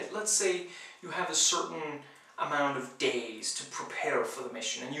 but yeah, let's say you have a certain amount of days to prepare for the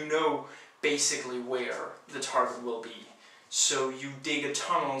mission, and you know basically where the target will be. So you dig a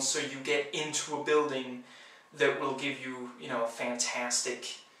tunnel so you get into a building that will give you, a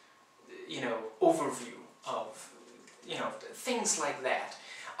fantastic, overview of, things like that.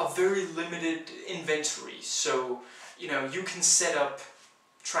 A very limited inventory, so, you can set up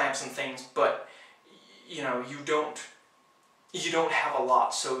traps and things, but, you don't have a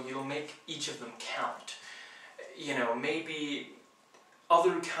lot, so you'll make each of them count. Maybe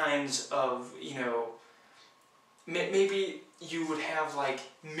other kinds of, maybe you would have like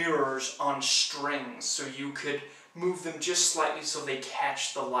mirrors on strings, so you could move them just slightly so they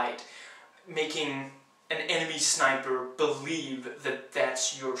catch the light, making an enemy sniper believe that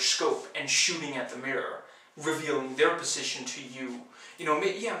that's your scope and shooting at the mirror, revealing their position to you.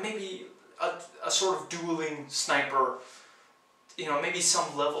 Maybe a sort of dueling sniper, maybe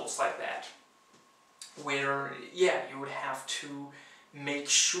some levels like that, where, yeah, you would have to make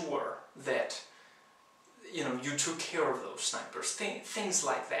sure that, you took care of those snipers, things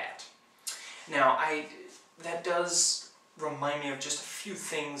like that. Now, that does remind me of just a few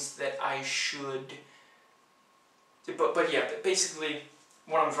things that I should, but yeah, basically,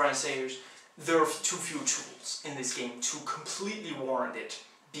 what I'm trying to say is, there are too few tools in this game to completely warrant it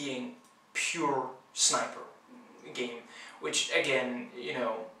being pure sniper game, which, again,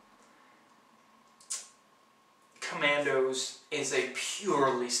 Commandos is a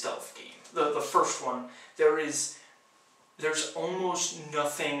purely stealth game. The first one, there's almost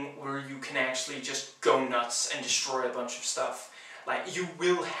nothing where you can actually just go nuts and destroy a bunch of stuff. Like, you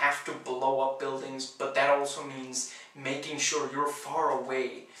will have to blow up buildings, but that also means making sure you're far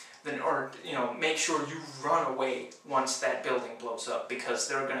away, make sure you run away once that building blows up, because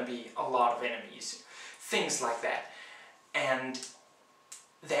there are going to be a lot of enemies. Things like that. And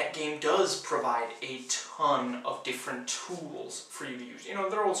that game does provide a ton of different tools for you to use.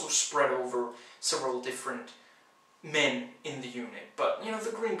 They're also spread over several different men in the unit. But,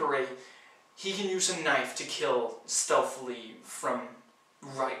 the Green Beret, he can use a knife to kill stealthily from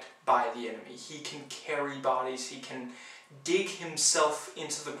right by the enemy. He can carry bodies, he can dig himself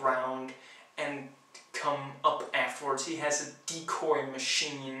into the ground and come up afterwards. He has a decoy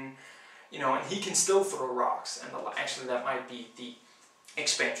machine, and he can still throw rocks. And actually that might be the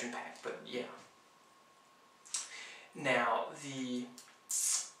expansion pack, but yeah. Now,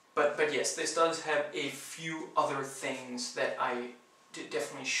 but yes, this does have a few other things that I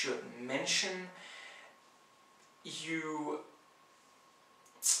definitely should mention. You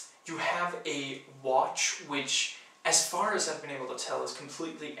have a watch which, as far as I've been able to tell, is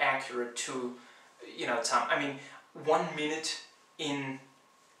completely accurate to, time. I mean, 1 minute in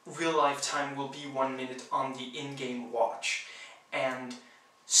real life time will be 1 minute on the in-game watch. And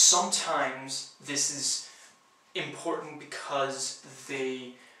sometimes this is important because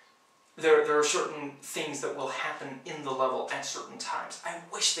there are certain things that will happen in the level at certain times. I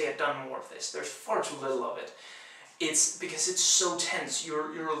wish they had done more of this. There's far too little of it. It's because it's so tense.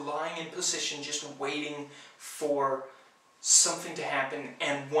 You're lying in position just waiting for something to happen,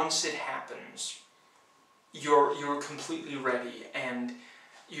 and once it happens, you're completely ready, and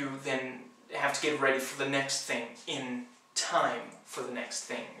you then have to get ready for the next thing in time for the next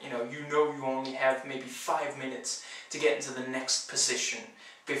thing. You only have maybe 5 minutes to get into the next position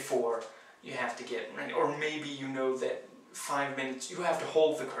before you have to get ready. Or maybe that 5 minutes, you have to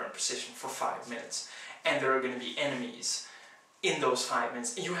hold the current position for 5 minutes, and there are going to be enemies in those 5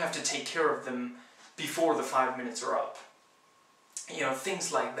 minutes, and you have to take care of them before the 5 minutes are up.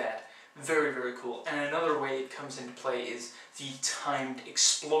 Things like that. Very, very cool. And another way it comes into play is the timed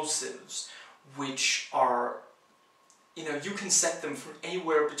explosives, which are, you can set them from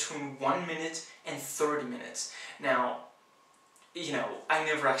anywhere between 1 minute and 30 minutes. Now, I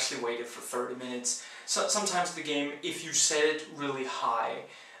never actually waited for 30 minutes. So sometimes the game, if you set it really high,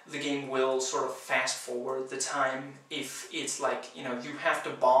 the game will sort of fast forward the time if it's like, you know, you have to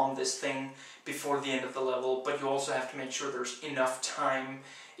bomb this thing before the end of the level, but you also have to make sure there's enough time.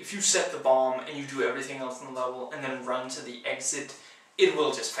 If you set the bomb and you do everything else in the level and then run to the exit, it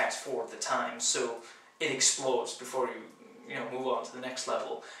will just fast forward the time, so it explodes before you know, move on to the next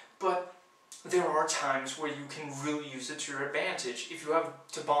level. But there are times where you can really use it to your advantage. If you have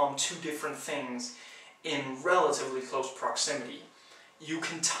to bomb two different things in relatively close proximity, you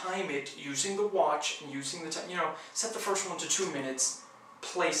can time it using the watch and using the time, you know, set the first one to 2 minutes,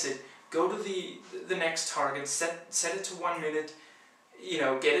 place it, go to the next target, set it to 1 minute, you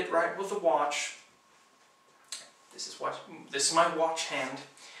know, get it right with the watch. This is my watch hand.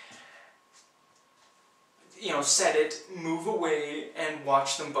 You know, set it, move away, and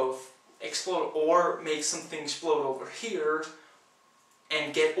watch them both explode, or make something explode over here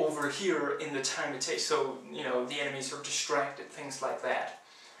and get over here in the time it takes, so, you know, the enemies are distracted, things like that.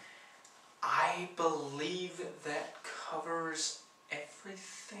 I believe that covers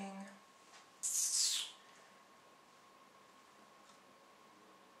everything.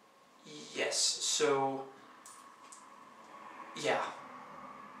 Yes, so, yeah.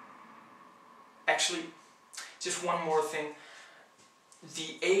 Actually, just one more thing.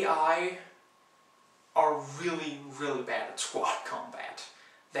 The AI are really, really bad at squad combat.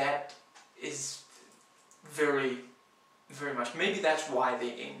 That is very, very much, maybe that's why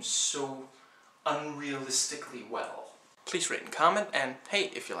they aim so unrealistically well. Please rate and comment, and hey,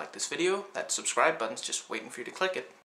 if you like this video, that subscribe button's just waiting for you to click it.